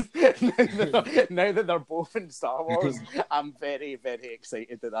that they're both in Star Wars, I'm very, very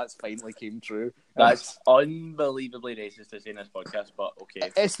excited that that's finally came true. That's unbelievably racist to say in this podcast, but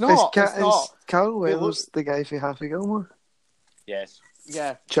okay. It's not. Is Carl Weathers the guy for Happy Gilmore? Yes.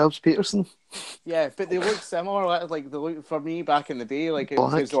 Yeah. Charles Peterson? Yeah, but they look similar. Like they look for me back in the day, like it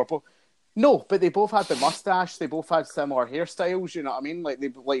was Black? his or No, but they both had the mustache. They both had similar hairstyles. You know what I mean? Like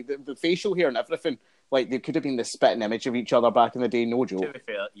the facial hair and everything. Like they could have been the spitting image of each other back in the day. No joke. To be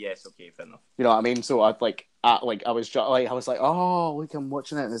fair, yes, okay, fair enough. You know what I mean? So I was like, oh, look, I'm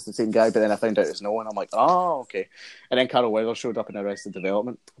watching it, and it's the same guy. But then I found out it's no one. I'm like, oh, okay. And then Carl Weathers showed up in Arrested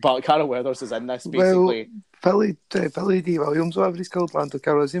Development. But Carl Weathers is in this basically. Well, Billy D. Williams, whatever he's called, Lando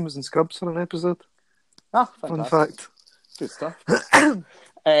Calrissian was in Scrubs for an episode. Ah, Fun fantastic. fact. Good stuff.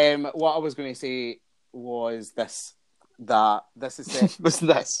 What I was going to say was this. That this is set. What's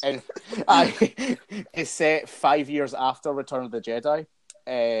this? It's set 5 years after Return of the Jedi.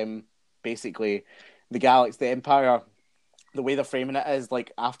 Basically, the Empire, the way they're framing it is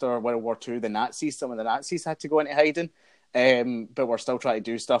like after World War II, some of the Nazis had to go into hiding, but we're still trying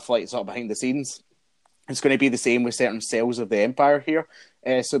to do stuff like sort of behind the scenes. It's going to be the same with certain cells of the Empire here.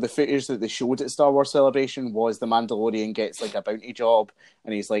 So the footage that they showed at Star Wars Celebration was the Mandalorian gets like a bounty job,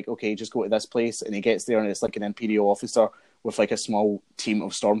 and he's like, okay, just go to this place, and he gets there, and it's like an Imperial officer with like a small team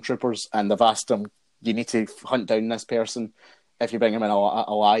of stormtroopers, and they've asked him, you need to hunt down this person. If you bring him in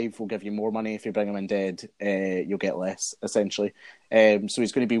alive, we'll give you more money. If you bring him in dead, you'll get less, essentially. So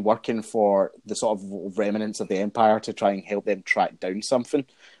he's going to be working for the sort of remnants of the Empire to try and help them track down something,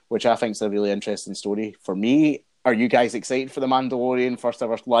 which I think is a really interesting story. For me, are you guys excited for The Mandalorian, first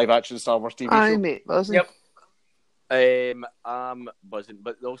ever live-action Star Wars TV show? Aye, mate, wasn't Yep. I'm buzzing,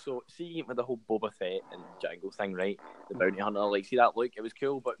 but also see with the whole Boba Fett and Jango thing, right? The bounty hunter, like see that look, it was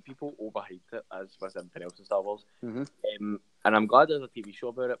cool, but people overhyped it as with everything else in Star Wars. Mm-hmm. And I'm glad there's a TV show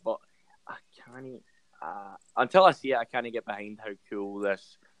about it, but I can't until I see it, I can't get behind how cool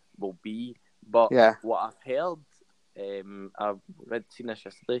this will be. But Yeah. what I've heard, I've seen this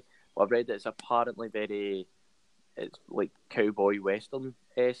yesterday. Well, I've read that it's apparently it's like cowboy western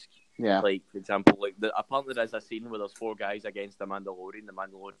esque. Yeah. Like, for example, apparently there's a scene where there's 4 guys against the Mandalorian.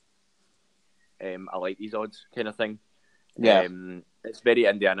 I like these odds kind of thing. Yeah. It's very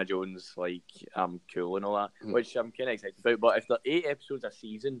Indiana Jones, like, cool and all that, which I'm kind of excited about. But if there are 8 episodes a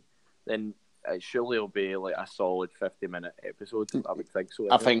season, then it surely will be like a solid 50-minute episode. I would think so.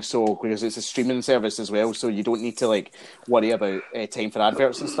 I think so, because it's a streaming service as well, so you don't need to like worry about time for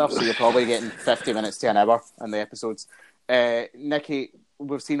adverts and stuff. So you're probably getting 50 minutes to an hour in the episodes. Nikki,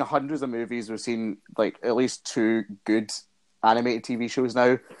 we've seen hundreds of movies. We've seen like at least 2 good animated TV shows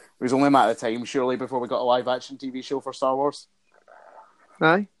now. It was only a matter of time, surely, before we got a live action TV show for Star Wars.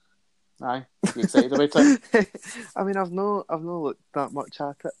 Aye. Aye, you excited about it? I mean, I've no looked that much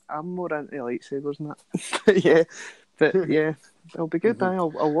at it. I'm more into lightsabers and that. but yeah, it'll be good.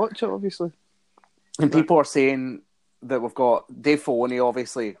 Mm-hmm. I'll watch it, obviously. And people are saying that we've got Dave Filoni,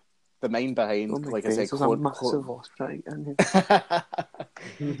 obviously, the mind behind, like I said, there's a massive Osprey in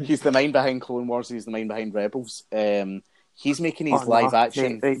here. He's the mind behind Clone Wars. He's the mind behind Rebels. He's making his live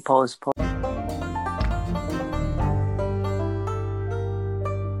action. Right, pause.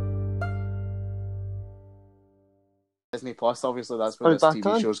 Disney Plus, obviously, that's where this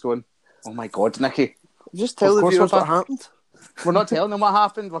TV show's going. Oh my God, Nicky! Just tell the viewers what happened. We're not telling them what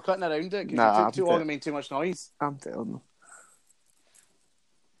happened. We're cutting around it because you took too long and made too much noise. I'm telling them.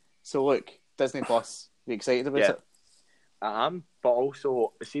 So look, Disney Plus. You excited about it? I am, but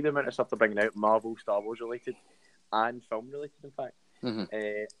also see the amount of stuff they're bringing out, Marvel, Star Wars related, and film related. In fact,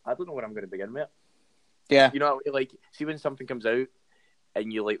 I don't know where I'm going to begin with it. Yeah, you know, like see when something comes out,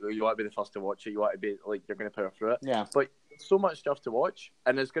 and you want to be the first to watch it. You want to be like you're going to power through it. Yeah, but there's so much stuff to watch,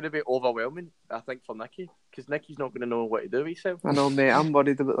 and it's going to be overwhelming. I think for Nicky, because Nicky's not going to know what to do with himself. I know, mate. I'm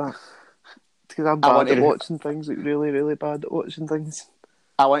worried about that because I'm bad at watching things. Like really, really bad at watching things.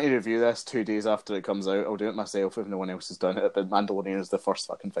 I want to review this 2 days after it comes out. I'll do it myself if no one else has done it. But Mandalorian is the first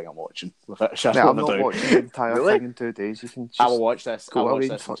fucking thing I'm watching. I'm not watching the entire thing in 2 days. You can just I will watch this. I'll watch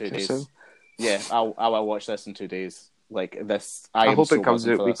this in 2 days. Yourself. Yeah, I will watch this in 2 days. Like this, I hope it comes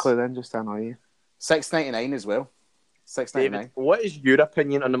out weekly then, just to annoy you. $6.99 as well. $6.99. What is your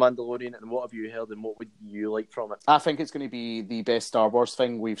opinion on the Mandalorian, and what have you heard, and what would you like from it? I think it's going to be the best Star Wars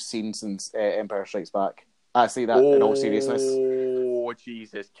thing we've seen since Empire Strikes Back. I say that in all seriousness. Oh,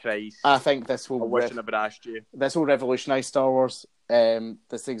 Jesus Christ. I think this will... I wish I'd asked you. This will revolutionise Star Wars.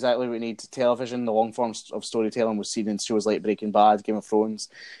 That's exactly what we need. Television, the long form of storytelling we've seen in shows like Breaking Bad, Game of Thrones.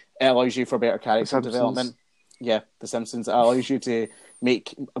 It allows you for better character development. Yeah, The Simpsons. It allows you to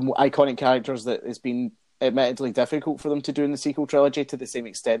make iconic characters that it's been admittedly difficult for them to do in the sequel trilogy to the same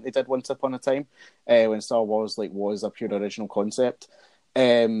extent they did once upon a time when Star Wars was a pure original concept.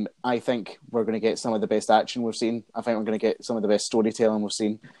 I think we're going to get some of the best action we've seen. I think we're going to get some of the best storytelling we've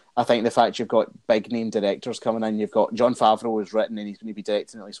seen. I think the fact you've got big name directors coming in, you've got Jon Favreau who's written and he's going to be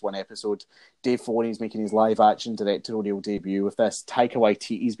directing at least one episode. Dave Filoni's making his live action directorial debut with this. Taika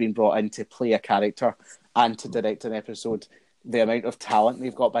Waititi's been brought in to play a character and to direct an episode. The amount of talent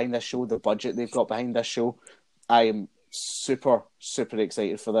they've got behind this show, the budget they've got behind this show, I am super, super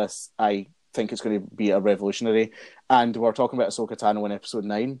excited for this. I think it's going to be a revolutionary. And we're talking about Ahsoka Tano in episode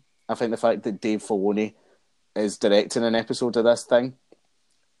 9. I think the fact that Dave Filoni is directing an episode of this thing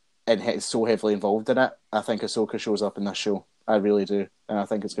and is so heavily involved in it, I think Ahsoka shows up in this show. I really do. And I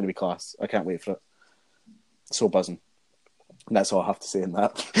think it's going to be class. I can't wait for it. So buzzing. And that's all I have to say in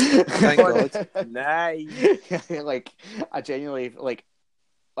that. Thank God. Nice. I genuinely,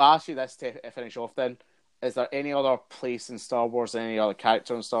 I'll ask you this to finish off then. Is there any other place in Star Wars, any other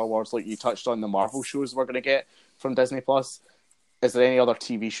character in Star Wars, like you touched on the Marvel shows we're going to get from Disney Plus? Is there any other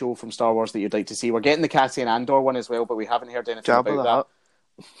TV show from Star Wars that you'd like to see? We're getting the Cassian Andor one as well, but we haven't heard anything about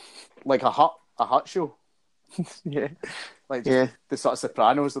that. Like a hut show. Yeah. The sort of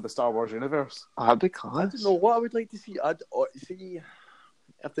Sopranos of the Star Wars universe. That'd be class. I don't know what I would like to see. see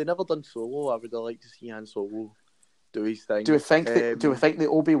if they never done Solo, I would like to see Han Solo do his thing. Do we think the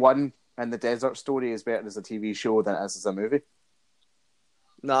Obi-Wan and the desert story is better as a TV show than it is as a movie?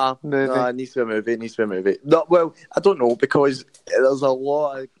 Nah, it needs to be a movie. No, well, I don't know, because there's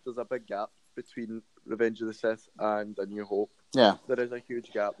a big gap between Revenge of the Sith and A New Hope. Yeah. There is a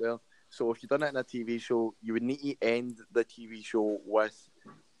huge gap there. So if you've done it in a TV show, you would need to end the TV show with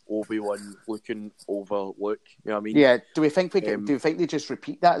Obi-Wan looking over Luke. You know what I mean? Yeah. Do we think they just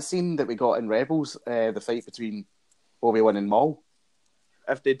repeat that scene that we got in Rebels, the fight between Obi-Wan and Maul?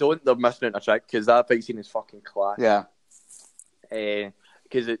 If they don't, they're missing out a trick, because that fight scene is fucking class. Yeah.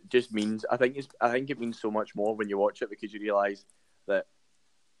 Because it just means I think it means so much more when you watch it, because you realise that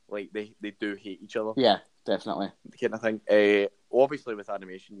they do hate each other. Yeah, definitely. Kind of thing. Obviously, with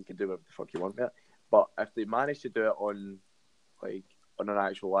animation, you can do whatever the fuck you want with it. But if they manage to do it on an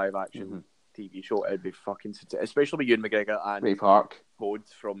actual live action TV show, it'd be fucking, especially with Ewan McGregor and Ray Park,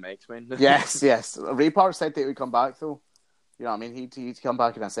 Rhodes from X-Men. yes. Ray Park said that he would come back though. You know what I mean? He'd come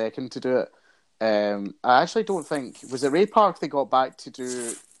back in a second to do it. I actually don't think... Was it Ray Park they got back to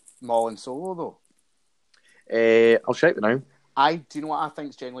do Maul and Solo, though? I'll check it now. Do you know what I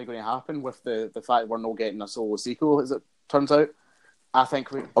think is generally going to happen with the fact we're not getting a Solo sequel, as it turns out? I think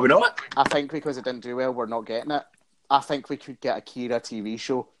we... Oh, we know it? I think because it didn't do well, we're not getting it. I think we could get a Kira TV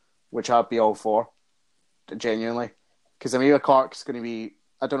show, which I'd be all for, genuinely. Because Emilia Clarke's going to be...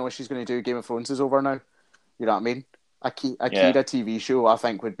 I don't know what she's going to do. Game of Thrones is over now. You know what I mean? A Kira TV show, I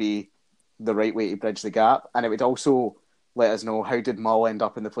think, would be the right way to bridge the gap, and it would also let us know how did Maul end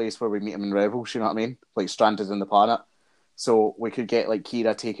up in the place where we meet him in Rebels. You know what I mean? Like stranded in the planet, so we could get like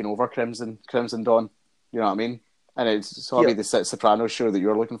Kira taking over Crimson Dawn. You know what I mean? And it'll be the Sopranos show that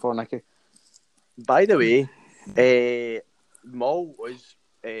you're looking for, Nicky. By the way, Maul was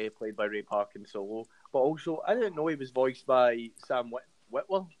played by Ray Park in Solo, but also I didn't know he was voiced by Sam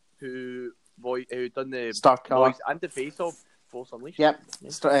Witwer, who done the voice and the face of Force Unleashed. Yep.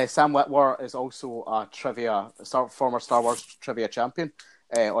 Sam Witwer is also a former Star Wars trivia champion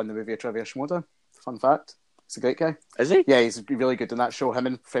on the movie Trivia Shimoda. Fun fact. He's a great guy. Is he? Yeah, he's really good in that show. Him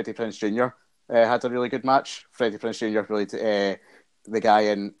and Freddie Prinze Jr. Had a really good match. Freddie Prinze Jr. really the guy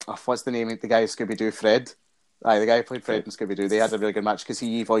in what's the name of the guy in Scooby-Doo, Fred. The guy who played Fred in Scooby-Doo. They had a really good match because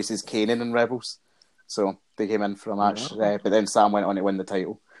he voices Kanan in Rebels. So they came in for a match. But then Sam went on to win the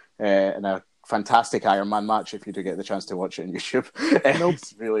title in a fantastic Iron Man match if you do get the chance to watch it on YouTube.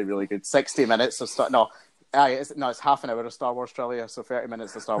 It's really, really good. 60 minutes of it's half an hour of Star Wars trivia, so 30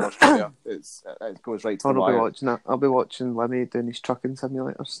 minutes of Star Wars trivia. It goes right to the wire. I'll be watching it. I'll be watching Lemmy doing his trucking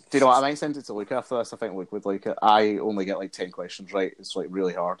simulators. Do you know what? I might send it to Luke after this. I think Luke would like it. I only get like 10 questions right. It's like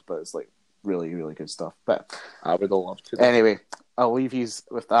really hard, but it's like really, really good stuff. But I would love to. Anyway, I'll leave you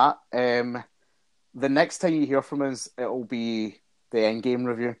with that. The next time you hear from us, it'll be the Endgame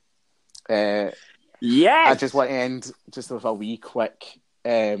review. I just want to end just with a wee quick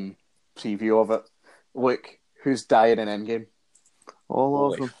preview of it. Look, who's dying in Endgame?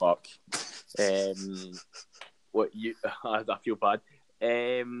 All of them. Fuck. I feel bad.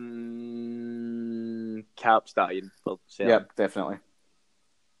 Cap's dying. Yep, definitely.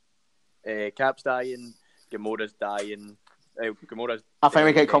 Cap's dying. Gamora's dying. I think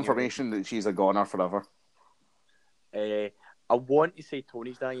we get confirmation that she's a goner forever. I want to say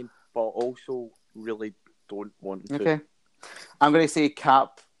Tony's dying, but also really don't want to. Okay. I'm going to say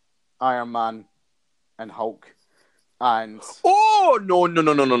Cap, Iron Man, and Hulk. And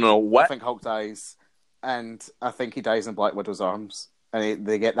no! What? I think Hulk dies, and I think he dies in Black Widow's arms. And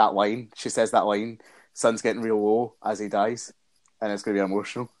they get that line. She says that line. Sun's getting real low as he dies, and it's going to be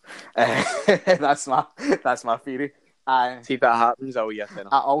emotional. That's my theory. See if that happens. Oh yeah.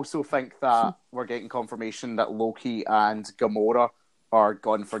 I also think that we're getting confirmation that Loki and Gamora are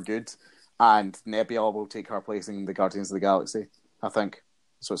gone for good, and Nebula will take her place in the Guardians of the Galaxy. I think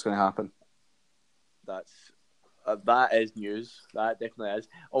that's what's going to happen. That is news. That definitely is.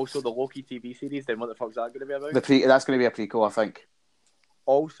 Also, the Loki TV series. Then what the fuck is that going to be about? That's going to be a prequel, I think.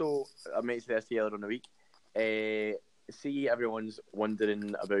 Also, I mentioned this the other on the week. See, everyone's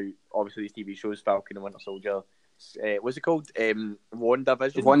wondering about obviously these TV shows, Falcon and Winter Soldier. What's it called?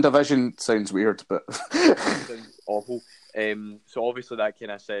 WandaVision. WandaVision sounds weird, but sounds awful. So obviously that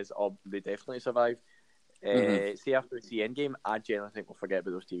kind of says, they definitely survive. See, after we see Endgame, I genuinely think we'll forget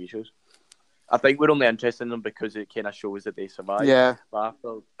about those TV shows. I think we're only interested in them because it kind of shows that they survive. Yeah. But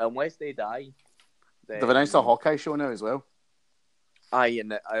unless they die, they've announced a Hawkeye show now as well.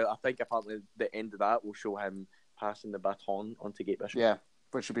 And I think apparently the end of that will show him passing the baton onto Kate Bishop. Yeah,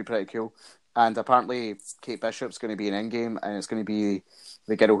 which would be pretty cool. And apparently Kate Bishop's going to be in Endgame, and it's going to be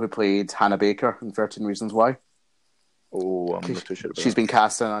the girl who played Hannah Baker in 13 Reasons Why. Oh, I'm not too sure about She's been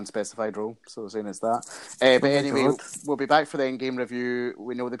cast in an unspecified role, so saying it's that. But anyway, we'll be back for the Endgame review.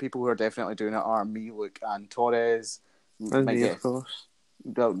 We know the people who are definitely doing it are me, Luke, and Torres. And me, of course.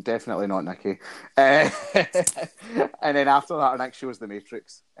 No, definitely not Nicky. And then after that, our next show is The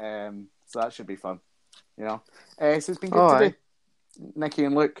Matrix. So that should be fun. You know? So it's been good today. Nicky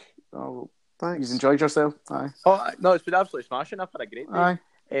and Luke. Oh, thanks. You've enjoyed yourself? Aye. Oh, no, it's been absolutely smashing. I've had a great day. Aye.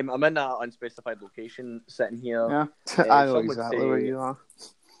 I'm in that unspecified location, sitting here. Yeah. I know exactly where you are.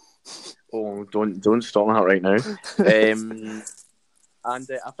 Oh, don't stop that right now. And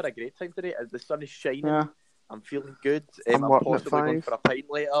I've had a great time today. The sun is shining. Yeah. I'm feeling good. I'm possibly going for a pint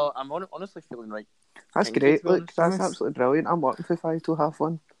later. I'm honestly feeling right. That's great. Look, that's absolutely brilliant. I'm working for 5 till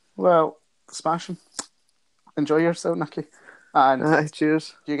 1:30. Well, smashing. Enjoy yourself, Nicky. And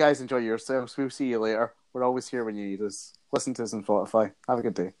cheers. You guys enjoy yourselves. We'll see you later. We're always here when you need us. Listen to us on Spotify. Have a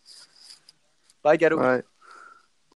good day. Bye, Ghetto. Right.